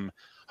 we'll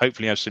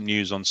hopefully have some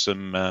news on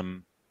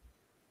some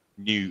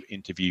new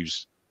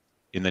interviews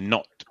in the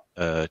not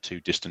too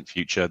distant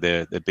future.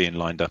 They're being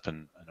lined up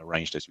and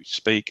arranged as we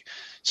speak.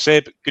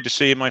 Seb, good to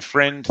see you, my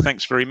friend.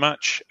 Thanks very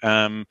much.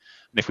 And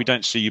if we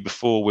don't see you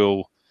before,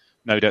 we'll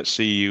no doubt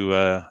see you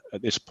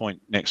at this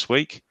point next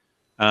week.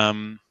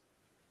 And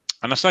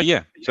I say,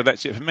 yeah, so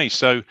that's it for me.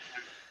 So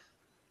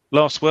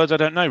last words, I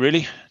don't know,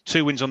 really.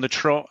 2 wins on the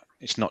trot.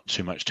 It's not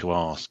too much to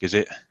ask, is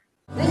it?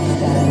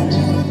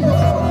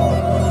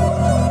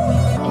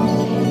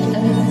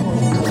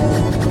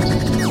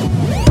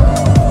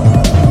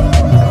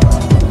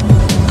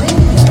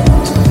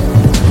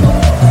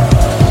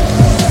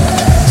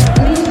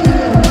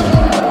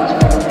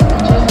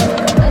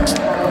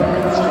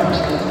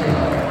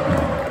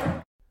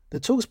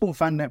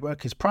 Fan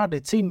Network is proudly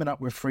teaming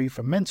up with Free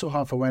for Mental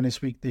Health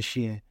Awareness Week this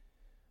year.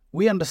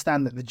 We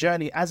understand that the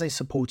journey as a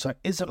supporter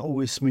isn't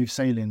always smooth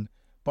sailing,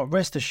 but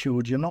rest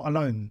assured you're not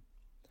alone.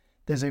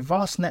 There's a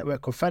vast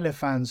network of fellow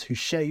fans who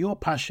share your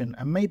passion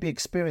and may be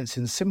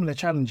experiencing similar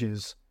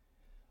challenges.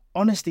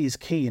 Honesty is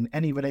key in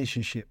any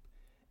relationship.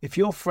 If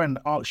your friend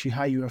asks you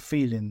how you are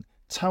feeling,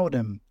 tell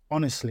them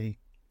honestly.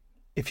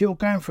 If you're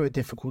going through a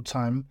difficult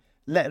time,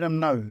 let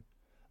them know.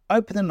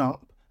 Opening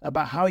up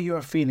about how you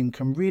are feeling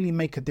can really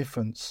make a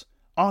difference.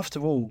 After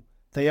all,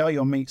 they are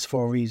your mates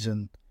for a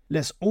reason.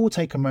 Let's all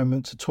take a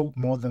moment to talk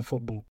more than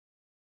football.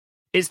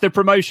 It's the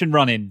promotion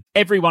run-in.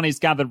 Everyone is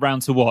gathered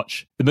round to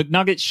watch. The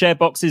McNuggets share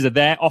boxes are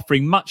there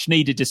offering much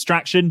needed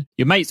distraction.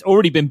 Your mate's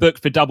already been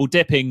booked for double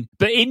dipping,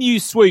 but in you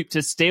swoop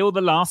to steal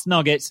the last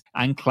nugget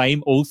and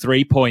claim all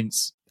 3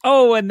 points.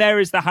 Oh, and there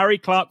is the Harry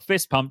Clark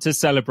fist pump to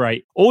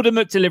celebrate. Order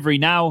McDelivery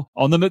now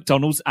on the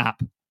McDonald's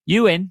app.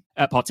 You in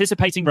at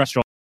participating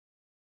restaurants.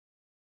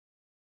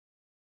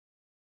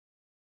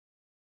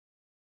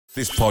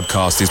 This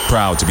podcast is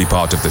proud to be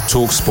part of the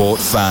TalkSport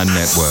Fan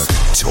Network.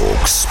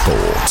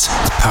 TalkSport.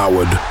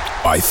 Powered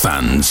by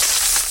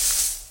fans.